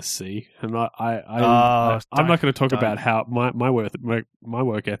service. See, and I'm not going to talk about how my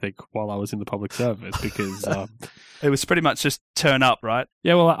work ethic while I was in the public service, because it was pretty much just turn up, right?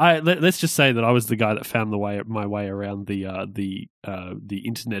 Yeah, well, let's just say that I was the guy that found my way around the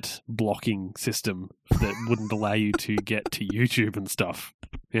internet blocking system that wouldn't allow you to get to YouTube and stuff.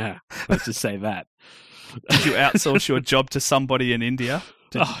 Yeah, let's just say that. Did you outsource your job to somebody in India?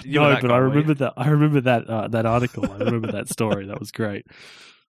 No, but I remember that. I remember that article. I remember that story. That was great.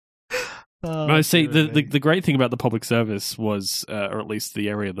 No, see, the great thing about the public service was, or at least the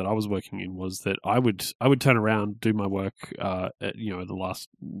area that I was working in, was that I would turn around, do my work, at the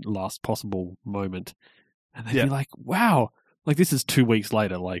last possible moment, and they'd be like, "Wow, like this is 2 weeks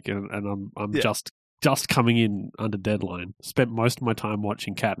later, like, and I'm just coming in under deadline. Spent most of my time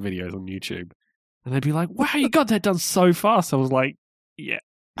watching cat videos on YouTube." And they'd be like, "Wow, you got that done so fast." I was like, "Yeah,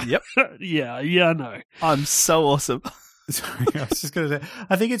 yep, yeah, I know. I'm so awesome." Sorry, I was just going to say,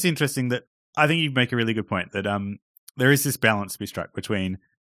 I think it's interesting that I think you make a really good point that there is this balance to be struck between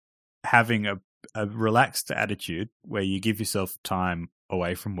having a relaxed attitude where you give yourself time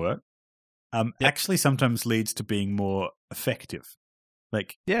away from work. Actually, sometimes leads to being more effective.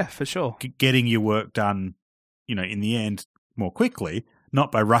 Like, yeah, for sure, getting your work done, in the end more quickly. Not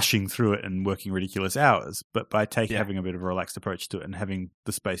by rushing through it and working ridiculous hours, but by having a bit of a relaxed approach to it and having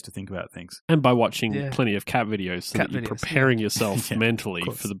the space to think about things. And by watching plenty of cat videos so that you're preparing yourself mentally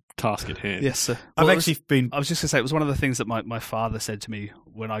for the task at hand. Yes, sir. I was just going to say, it was one of the things that my father said to me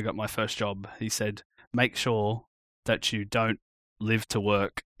when I got my first job. He said, make sure that you don't live to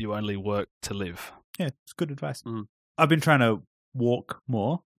work, you only work to live. Yeah, it's good advice. I've been trying to walk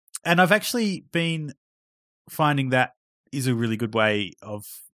more, and I've actually been finding that is a really good way of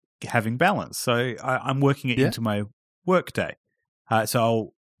having balance. So I'm working it into my work day. So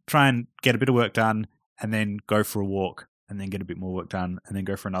I'll try and get a bit of work done and then go for a walk and then get a bit more work done and then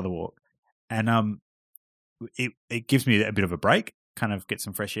go for another walk. And it gives me a bit of a break, kind of get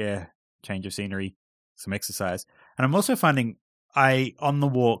some fresh air, change of scenery, some exercise. And I'm also finding on the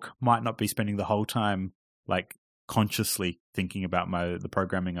walk might not be spending the whole time like consciously thinking about the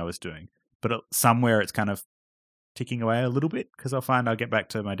programming I was doing, but somewhere it's kind of ticking away a little bit, because I'll find I'll get back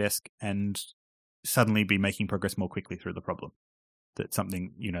to my desk and suddenly be making progress more quickly through the problem. That's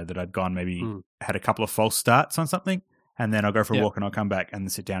something, that I'd gone maybe had a couple of false starts on something, and then I'll go for a walk and I'll come back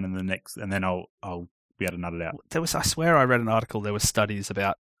and sit down in the next, and then I'll be able to nut it out. I swear I read an article, there were studies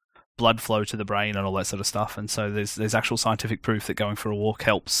about blood flow to the brain and all that sort of stuff, and so there's actual scientific proof that going for a walk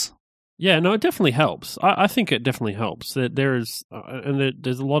helps Yeah, no, it definitely helps. I think it definitely helps. There's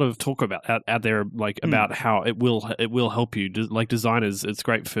there's a lot of talk about out there, like about how it will help you. Like designers, it's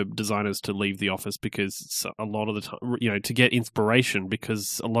great for designers to leave the office because a lot of the time, to get inspiration.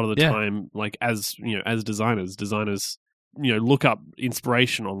 Because a lot of the time, like as designers, look up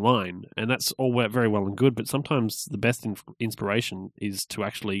inspiration online, and that's all very well and good. But sometimes the best inspiration is to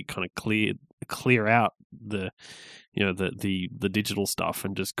actually kind of clear out the digital stuff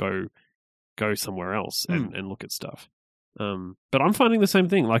and just go somewhere else and look at stuff. But I'm finding the same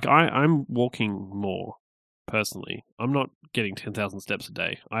thing. Like I'm walking more personally. I'm not getting 10,000 steps a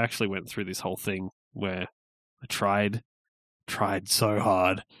day. I actually went through this whole thing where I tried so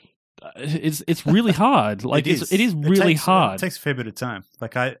hard. It's really hard. Like it is really hard. It takes a fair bit of time.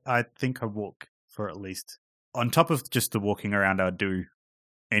 Like I think I walk for at least, on top of just the walking around I would do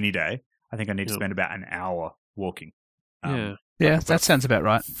any day, I think I need to spend about an hour walking. Yeah, that sounds about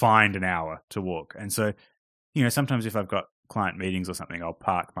right. Find an hour to walk. And so, sometimes if I've got client meetings or something, I'll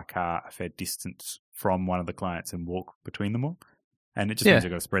park my car a fair distance from one of the clients and walk between them all. And it just means I've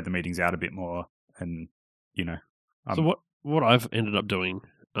got to spread the meetings out a bit more. And, So what I've ended up doing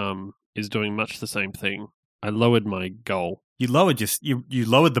is doing much the same thing. I lowered my goal. You lowered you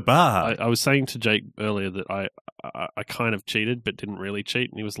lowered the bar. I was saying to Jake earlier that I kind of cheated, but didn't really cheat,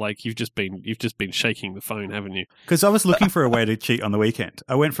 and he was like, "You've just been shaking the phone, haven't you?" Because I was looking for a way to cheat on the weekend.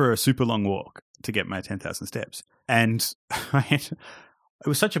 I went for a super long walk to get my 10,000 steps, and it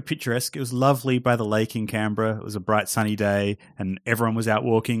was such a picturesque. It was lovely by the lake in Canberra. It was a bright sunny day, and everyone was out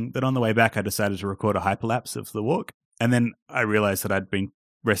walking. But on the way back, I decided to record a hyperlapse of the walk, and then I realized that I'd been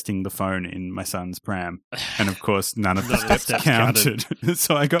resting the phone in my son's pram, and of course none of the steps counted.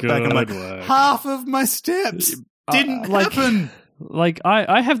 So I got back, I'm like, half of my steps didn't happen. Like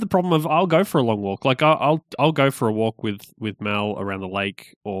I have the problem of I'll go for a long walk. Like I'll go for a walk with Mel around the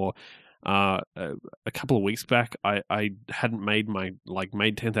lake, or a couple of weeks back I hadn't made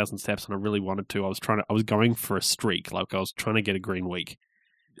 10,000 steps, and I really wanted to. I was going for a streak, like I was trying to get a green week.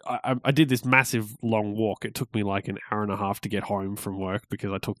 I did this massive long walk. It took me like an hour and a half to get home from work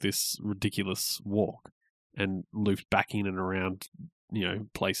because I took this ridiculous walk and looped back in and around,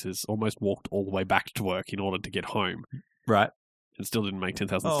 places, almost walked all the way back to work in order to get home. Right. And still didn't make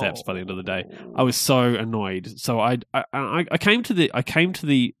 10,000 steps by the end of the day. I was so annoyed. So I came to the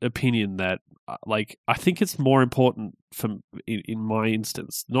opinion that I think it's more important in my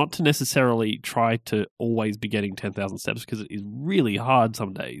instance not to necessarily try to always be getting 10,000 steps, because it is really hard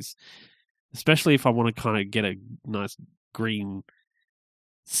some days, especially if I want to kind of get a nice green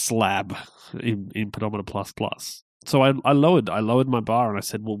slab in Pedometer Plus. So I lowered my bar, and I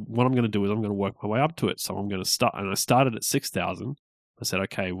said, well, what I'm going to do is I'm going to work my way up to it. So I'm going to start, and I started at 6,000. I said,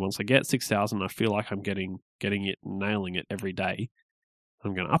 okay, once I get 6,000, I feel like I'm getting it, nailing it every day,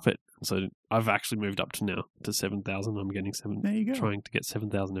 I'm going to up it. So I've actually moved up to 7,000. I'm getting trying to get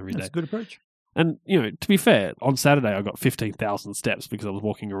 7,000 every day. That's a good approach. And, to be fair, on Saturday I got 15,000 steps because I was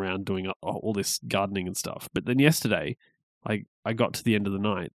walking around doing all this gardening and stuff. But then yesterday, I got to the end of the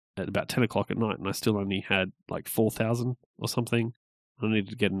night at about 10 o'clock at night, and I still only had like 4,000 or something. I needed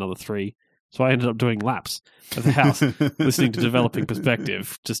to get another 3. So I ended up doing laps at the house, listening to Developing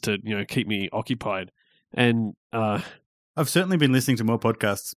Perspective, just to, keep me occupied. And I've certainly been listening to more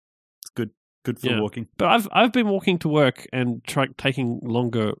podcasts. It's good for walking. But I've been walking to work and taking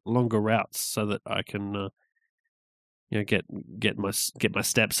longer routes so that I can get my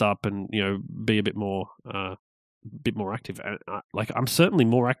steps up and be a bit more active. And I'm certainly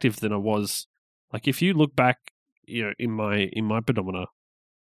more active than I was. Like if you look back, in my pedometer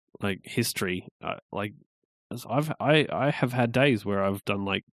history, I have had days where I've done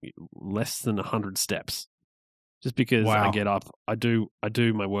less than 100 steps. Just because I get up, I do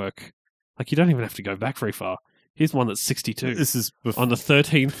my work. You don't even have to go back very far. Here's one that's 62. This is on the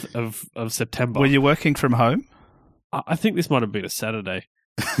 13th of September. Were you working from home? I think this might have been a Saturday.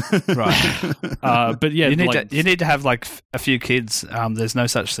 Right. But yeah, you need to have a few kids. There's no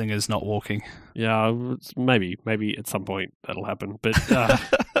such thing as not walking. Yeah, maybe at some point that'll happen. But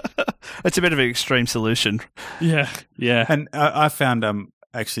it's a bit of an extreme solution. Yeah. And I found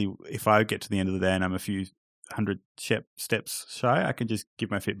actually, if I get to the end of the day and I'm a few 100 steps shy, I can just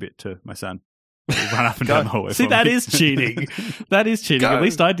give my Fitbit to my son. Run up and down the hallway. See, that is cheating. That is cheating. At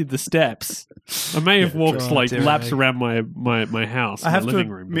least I did the steps. I may have walked laps around my house, my living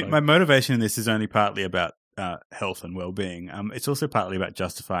room. My motivation in this is only partly about health and well-being. It's also partly about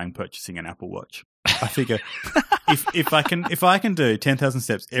justifying purchasing an Apple Watch. I figure if I can do 10,000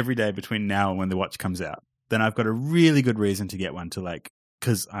 steps every day between now and when the watch comes out, then I've got a really good reason to get one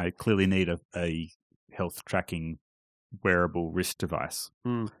because I clearly need a health tracking wearable wrist device.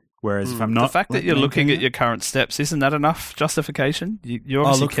 Whereas if I'm not... The fact that you're looking at your current steps, isn't that enough justification? You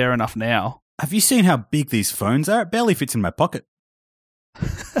obviously care enough now. Have you seen how big these phones are? It barely fits in my pocket.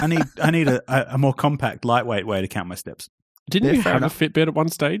 I need a more compact, lightweight way to count my steps. Didn't you have a Fitbit at one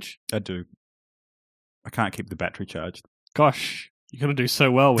stage? I do. I can't keep the battery charged. Gosh, you're going to do so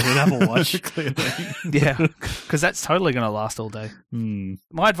well with an Apple Watch. Clearly. Yeah, because that's totally going to last all day.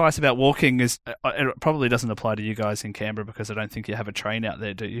 My advice about walking is, it probably doesn't apply to you guys in Canberra because I don't think you have a train out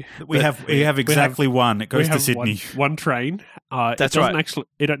there, do you? We have exactly one. It goes to Sydney. One train. That's right.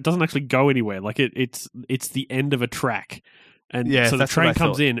 It doesn't actually go anywhere. Like it's the end of a track. And yeah, so the train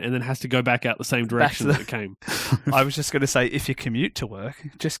comes in and then has to go back out the same direction that it came. I was just going to say, if you commute to work,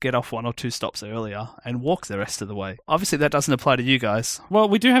 just get off 1 or 2 stops earlier and walk the rest of the way. Obviously, that doesn't apply to you guys. Well,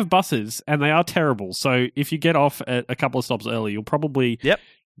 we do have buses, and they are terrible. So if you get off at a couple of stops early, you'll probably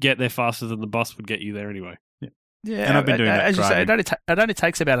get there faster than the bus would get you there anyway. Yeah, and I've been doing that. As you say, it only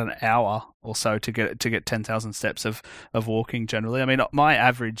takes about an hour or so to get 10,000 steps of walking generally. I mean, my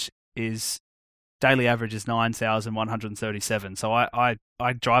daily average is 9,137. So I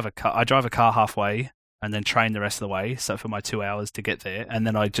drive a car halfway and then train the rest of the way. So for my 2 hours to get there, and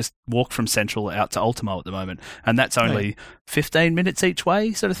then I just walk from Central out to Ultimo at the moment, and that's only 15 minutes each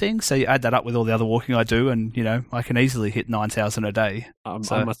way, sort of thing. So you add that up with all the other walking I do, and I can easily hit 9,000 a day. I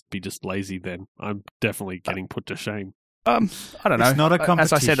must be just lazy then. I'm definitely getting put to shame. I don't know. It's not a competition.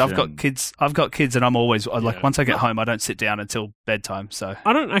 As I said, I've got kids, and I'm always once I get home, I don't sit down until bedtime. So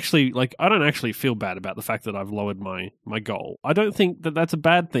I don't actually feel bad about the fact that I've lowered my goal. I don't think that that's a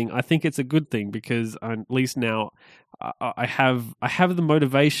bad thing. I think it's a good thing because at least now I have the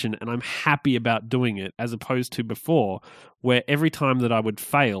motivation and I'm happy about doing it, as opposed to before, where every time that I would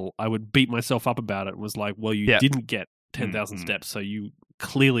fail, I would beat myself up about it and was like, "Well, you didn't get 10,000 steps, so you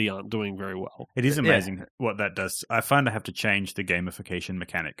clearly aren't doing very well." It is amazing what that does. I find I have to change the gamification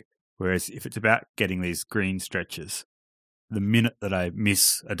mechanic. Whereas if it's about getting these green stretches, the minute that I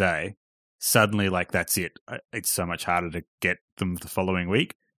miss a day, suddenly that's it. It's so much harder to get them the following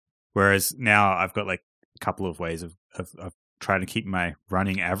week. Whereas now I've got a couple of ways of trying to keep my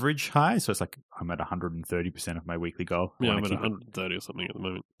running average high. So it's I'm at 130% of my weekly goal. Yeah, I'm at 130 or something at the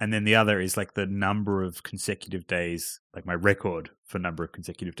moment. And then the other is the number of consecutive days, my record for number of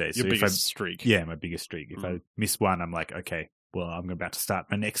consecutive days. Your biggest streak. Yeah, my biggest streak. If I miss one, I'm okay, well, I'm about to start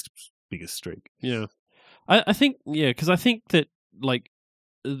my next biggest streak. Yeah. I think, because I think that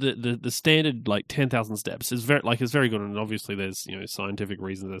the standard 10,000 steps is very good, and obviously there's scientific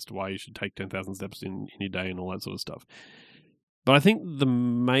reasons as to why you should take 10,000 steps in your day and all that sort of stuff. But I think the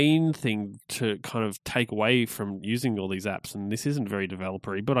main thing to kind of take away from using all these apps, and this isn't very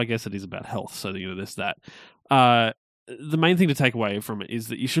developer-y, but I guess it is about health, so there's that. The main thing to take away from it is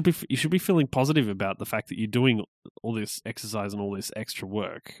that you should be feeling positive about the fact that you're doing all this exercise and all this extra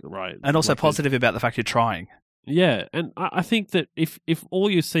work, right? And also positive about the fact you're trying. Yeah, and I think that if all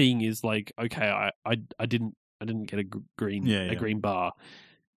you're seeing is okay, I didn't get a green bar,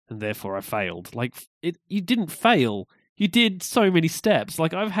 and therefore I failed. You didn't fail. You did so many steps.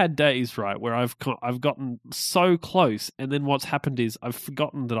 I've had days, right, where I've gotten so close, and then what's happened is I've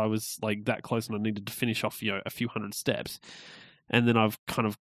forgotten that I was that close, and I needed to finish off a few hundred steps, and then I've kind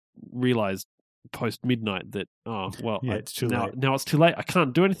of realized post midnight that it's too late. Now it's too late. I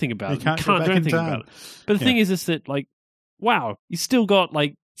can't do anything about it. You can't do anything about it. But the thing is that wow, you still got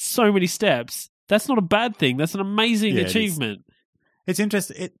so many steps. That's not a bad thing. That's an amazing achievement. It's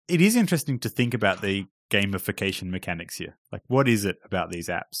interesting. It is interesting to think about the gamification mechanics here. What is it about these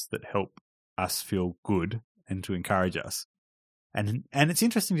apps that help us feel good and to encourage us? And it's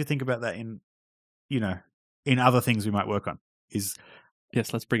interesting to think about that in other things we might work on.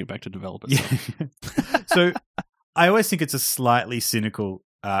 Yes, let's bring it back to developers. Yeah. So I always think it's a slightly cynical.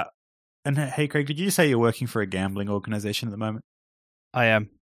 And hey, Craig, did you just say you're working for a gambling organization at the moment? I am.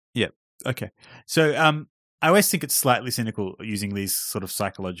 Yeah. Okay. So I always think it's slightly cynical using these sort of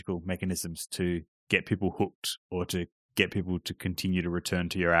psychological mechanisms to get people hooked, or to get people to continue to return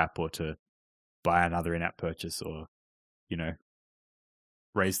to your app, or to buy another in-app purchase, or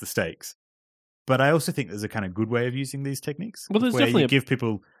raise the stakes. But I also think there's a kind of good way of using these techniques. Well, there's where definitely you give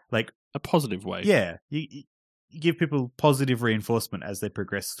people a positive way. Yeah, you give people positive reinforcement as they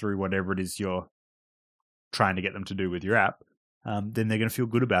progress through whatever it is you're trying to get them to do with your app. Then they're going to feel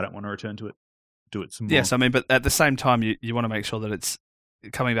good about it, want to return to it, do it some more. Yes, I mean, but at the same time, you want to make sure that it's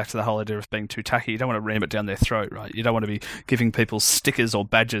coming back to the whole idea of being too tacky. You don't want to ram it down their throat, right? You don't want to be giving people stickers or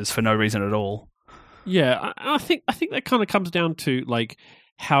badges for no reason at all. Yeah, I think that kind of comes down to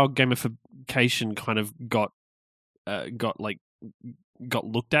how gamification kind of got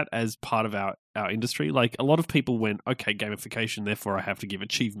looked at as part of our our industry. Like, a lot of people went, okay, gamification, therefore I have to give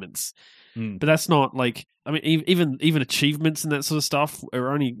achievements. But that's not like, I mean, even achievements and that sort of stuff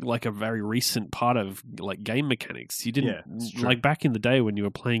are only like a very recent part of like game mechanics. You didn't like back in the day when you were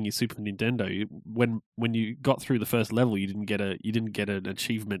playing your Super Nintendo. When you got through the first level, you didn't get an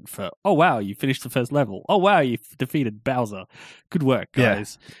achievement for, oh wow, you finished the first level. Oh wow, you defeated Bowser. Good work,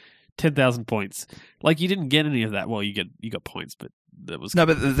 guys. 10,000 points. Like, you didn't get any of that. Well, you got points, but that was no.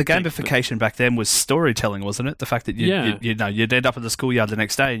 But the gamification back then was storytelling, wasn't it? The fact that you'd end up in the schoolyard the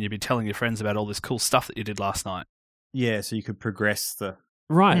next day and you'd be telling your friends about all this cool stuff that you did last night. Yeah, so you could progress the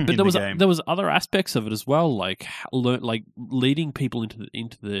right. But there was other aspects of it as well, like leading people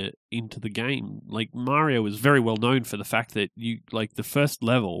into the game. Like, Mario is very well known for the fact that you like the first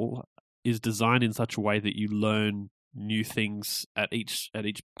level is designed in such a way that you learn new things at each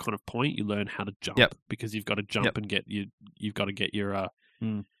kind of point. You learn how to jump because you've got to jump and you've got to get your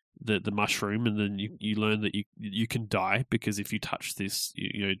the mushroom, and then you learn that you can die because if you touch this,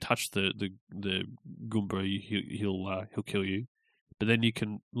 you touch the Goomba, he'll kill you. But then you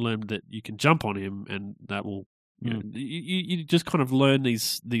can learn that you can jump on him, and that will you just kind of learn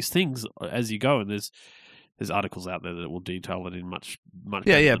these things as you go. And there's articles out there that will detail it in much. But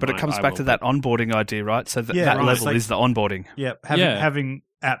it comes back to that onboarding idea, right? So that level is the onboarding. Yeah, having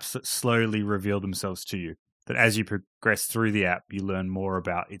apps that slowly reveal themselves to you. That as you progress through the app, you learn more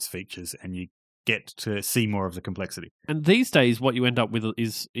about its features and you get to see more of the complexity. And these days, what you end up with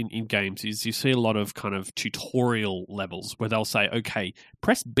is in games is you see a lot of kind of tutorial levels where they'll say, "Okay,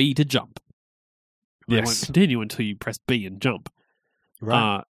 press B to jump." They won't continue until you press B and jump.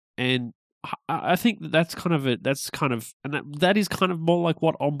 Right. And I think that is kind of more like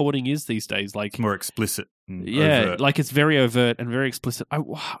what onboarding is these days. Like, it's more explicit. Overt. Like, it's very overt and very explicit.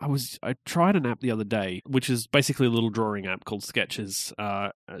 I tried an app the other day, which is basically a little drawing app called Sketches,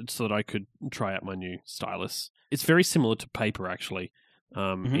 so that I could try out my new stylus. It's very similar to paper, actually.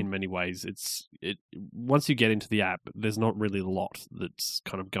 In many ways, once you get into the app, there's not really a lot that's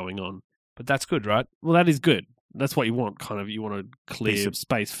kind of going on. But that's good, right? Well, that is good. That's what you want, kind of. You want to clear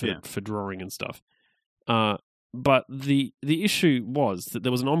space for drawing and stuff. But the issue was that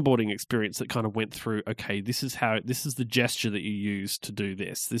there was an onboarding experience that kind of went through, okay, this is the gesture that you use to do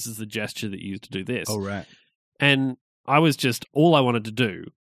this. This is the gesture that you use to do this. Oh, right. And all I wanted to do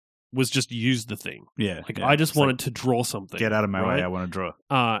was just use the thing. Yeah. I just wanted to draw something. Get out of my way, I want to draw.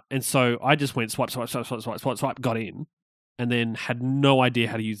 And so I just went swipe, got in. And then had no idea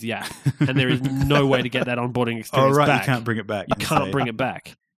how to use the app. And there is no way to get that onboarding experience back. You can't bring it back. You can't bring it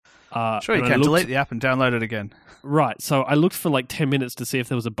back. Sure you can. Delete the app and download it again. Right. So I looked for like 10 minutes to see if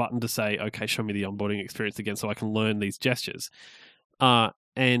there was a button to say, okay, show me the onboarding experience again so I can learn these gestures.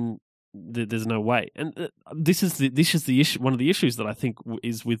 And there's no way. And this is the issue. One of the issues that I think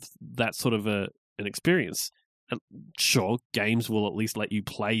is with that sort of an experience. Sure, games will at least let you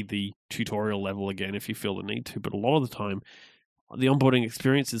play the tutorial level again if you feel the need to, but a lot of the time, the onboarding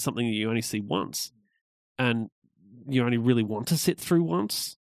experience is something that you only see once, and you only really want to sit through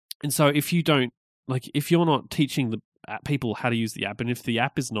once. And so if you're not teaching the people how to use the app, and if the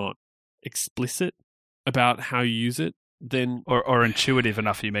app is not explicit about how you use it, then or intuitive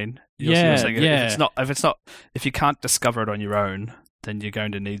enough, you mean? You're saying if you can't discover it on your own, then you're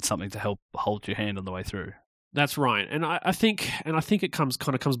going to need something to help hold your hand on the way through. That's right, and I think it comes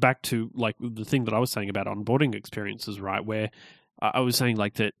back to like the thing that I was saying about onboarding experiences, right? Where I was saying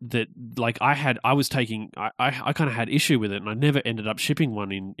like that like I kind of had issue with it, and I never ended up shipping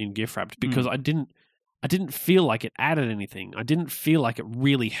one in gift wrapped because I didn't feel like it added anything. I didn't feel like it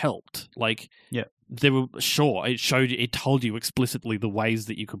really helped. Like, it told you explicitly the ways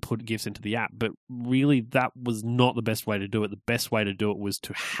that you could put gifts into the app, but really that was not the best way to do it. The best way to do it was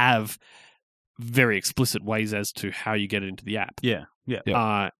to have very explicit ways as to how you get it into the app.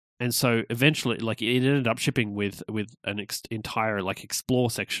 And so eventually, like, it ended up shipping with an entire like explore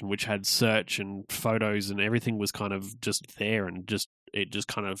section, which had search and photos, and everything was kind of just there, and it just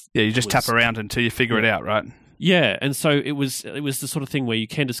kind of you just tap around until you figure it out, right? Yeah, and so it was the sort of thing where you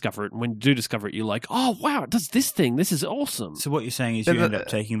can discover it, and when you do discover it, you're like, oh wow, it does this thing. This is awesome. So what you're saying is you end up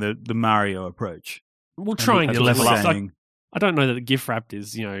taking the Mario approach. We're trying to level up. I don't know that the gift wrapped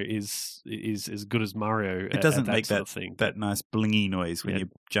is as good as Mario. It doesn't at make sort of thing. that nice blingy noise when you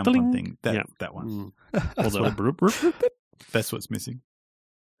jump on things. That one. That's what's missing.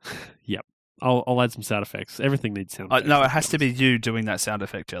 Yep. I'll add some sound effects. Everything needs sound effects. No, it has to be you doing that sound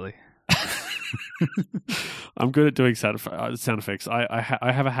effect, Jelly. I'm good at doing sound effects. I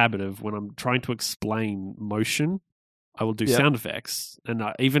have a habit of when I'm trying to explain motion, I will do sound effects, and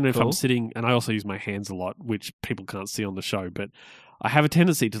even if I'm sitting, and I also use my hands a lot, which people can't see on the show, but I have a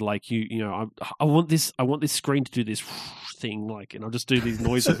tendency to I want this screen to do this thing, and I'll just do these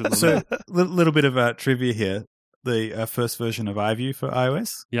noises with So, a little bit of trivia here. The first version of iView for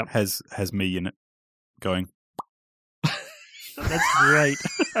iOS has me in it going. That's great.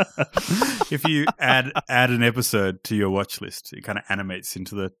 If you add an episode to your watch list, it kind of animates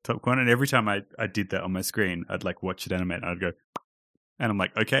into the top corner. And every time I did that on my screen, I'd watch it animate and I'd go, and I'm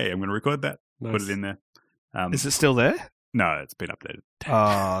like, okay, I'm going to record that, put it in there. Is it still there? No, it's been updated.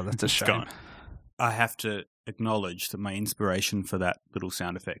 Oh, that's a shame. Gone. I have to acknowledge that my inspiration for that little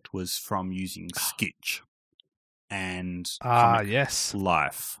sound effect was from using Skitch and yes,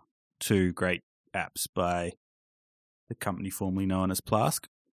 Life, two great apps by the company formerly known as Plask.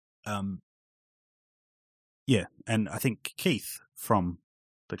 Yeah, and I think Keith from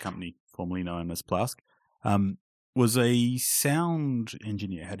the company formerly known as Plask was a sound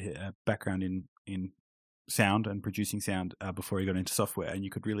engineer, had a background in sound and producing sound before he got into software, and you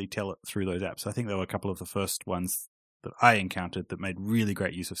could really tell it through those apps. I think there were a couple of the first ones that I encountered that made really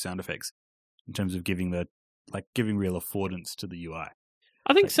great use of sound effects in terms of giving real affordance to the UI.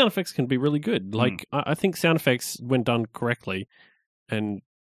 I think sound effects can be really good. I think sound effects, when done correctly, and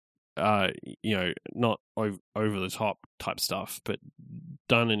not over the top type stuff, but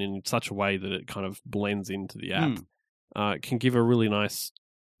done in such a way that it kind of blends into the app, can give a really nice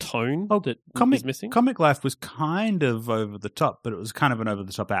tone that is missing. Comic Life was kind of over the top, but it was kind of an over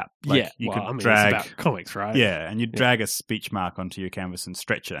the top app. You could drag it's about comics, right? Yeah, and you'd drag a speech mark onto your canvas and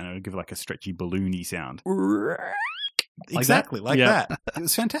stretch it, and it would give a stretchy balloony sound. Exactly like that. It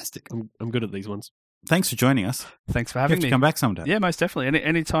was fantastic. I'm good at these ones. Thanks for joining us. Thanks for having me. You have to come back sometime. Yeah, most definitely.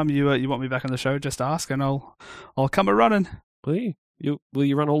 Anytime you want me back on the show, just ask and I'll come a running. Will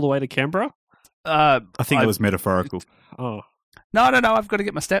you run all the way to Canberra? I think it was metaphorical. Oh. No. I've got to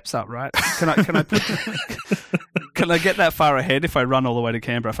get my steps up, right? Can I can I get that far ahead if I run all the way to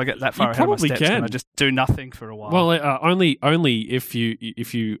Canberra? If I get that far ahead of my steps, can I just do nothing for a while? Well, only if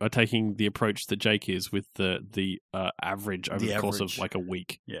you are taking the approach that Jake is with the average over the course of a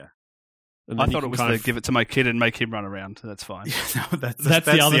week. Yeah. I thought it was to give it to my kid and make him run around. That's fine. That's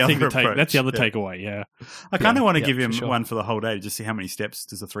the other thing to take. That's the other takeaway. Yeah. I kind of want to give him one for the whole day to just see how many steps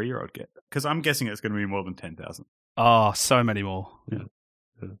does a 3-year-old get, because I'm guessing it's going to be more than 10,000. Oh, so many more. Yeah.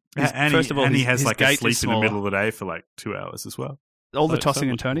 First of all, he has a sleep in the middle of the day for 2 hours as well. All the tossing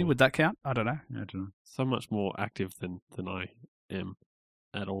and turning, would that count? I don't know. So much more active than I am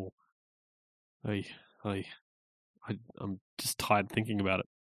at all. I'm just tired thinking about it.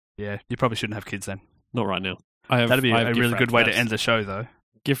 Yeah, you probably shouldn't have kids then. Not right now. That'd be a really good way to end the show, though.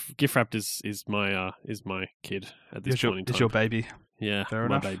 Gift wrapped is my kid at this point in time. It's your baby. Yeah, fair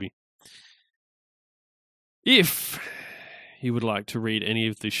my enough. Baby. If you would like to read any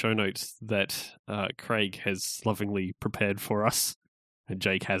of the show notes that Craig has lovingly prepared for us, and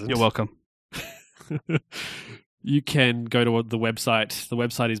Jake hasn't, you're welcome. You can go to the website. The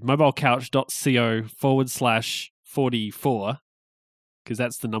website is mobilecouch.co/44. Because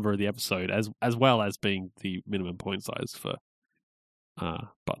that's the number of the episode, as well as being the minimum point size for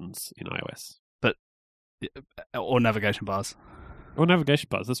buttons in iOS. Or navigation bars.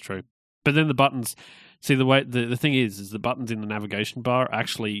 That's true. But then the buttons, see the thing is the buttons in the navigation bar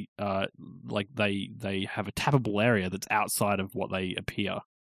actually they have a tappable area that's outside of what they appear.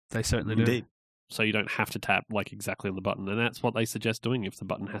 They certainly do. Indeed. So you don't have to tap exactly on the button, and that's what they suggest doing if the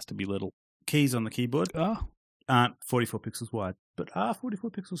button has to be little. Keys on the keyboard aren't 44 pixels wide, but are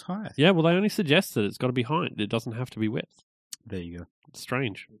 44 pixels high. Yeah, well, they only suggest that it's got to be height. It doesn't have to be width. There you go. It's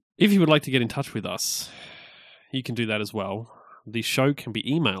strange. If you would like to get in touch with us, you can do that as well. The show can be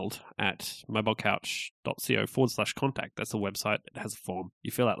emailed at mobilecouch.co/contact. That's the website. It has a form.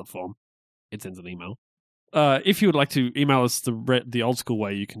 You fill out the form. It sends an email. If you would like to email us the old school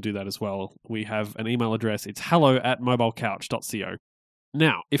way, you can do that as well. We have an email address. It's hello@mobilecouch.co.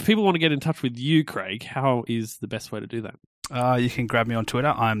 Now, if people want to get in touch with you, Craig, how is the best way to do that? You can grab me on Twitter.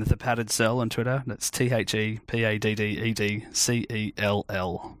 I'm the Padded Cell on Twitter. That's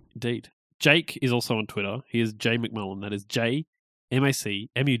ThePaddedCell. Indeed. Jake is also on Twitter. He is J McMullen. That is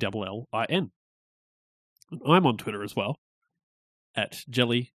JMACMULLIN. I'm on Twitter as well at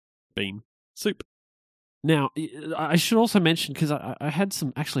Jelly Bean Soup. Now, I should also mention, because I had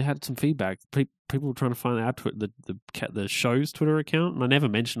some feedback. People were trying to find out the show's Twitter account, and I never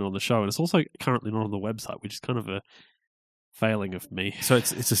mentioned it on the show, and it's also currently not on the website, which is kind of a failing of me. So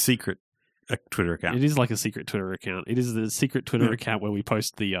it's a secret Twitter account. It is like a secret Twitter account. It is the secret Twitter account where we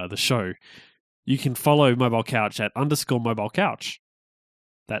post the show. You can follow Mobile Couch at _Mobile Couch.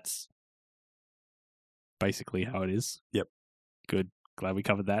 That's basically how it is. Yep. Good. Glad we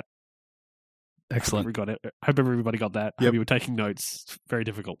covered that. Excellent. Hope everybody got that. Yep. Hope you were taking notes. It's very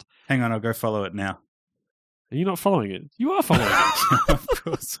difficult. Hang on, I'll go follow it now. Are you not following it? You are following it. Of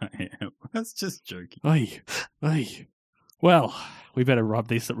course I am. That's just joking. Aye. Well, we better wrap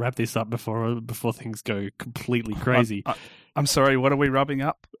this up before things go completely crazy. I'm sorry. What are we rubbing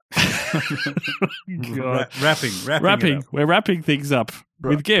up? Wrapping. We're wrapping things up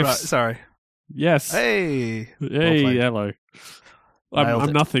with gifts. Right, sorry. Yes. Hey. Hello. Nailed I'm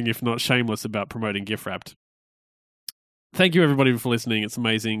it. nothing if not shameless about promoting gift wrapped. Thank you everybody for listening. It's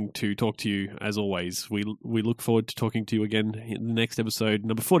amazing to talk to you as always. We look forward to talking to you again in the next episode,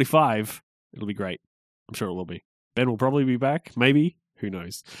 number 45. It'll be great. I'm sure it will be. Ben will probably be back. Maybe. Who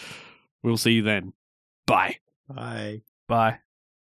knows? We'll see you then. Bye. Bye. Bye.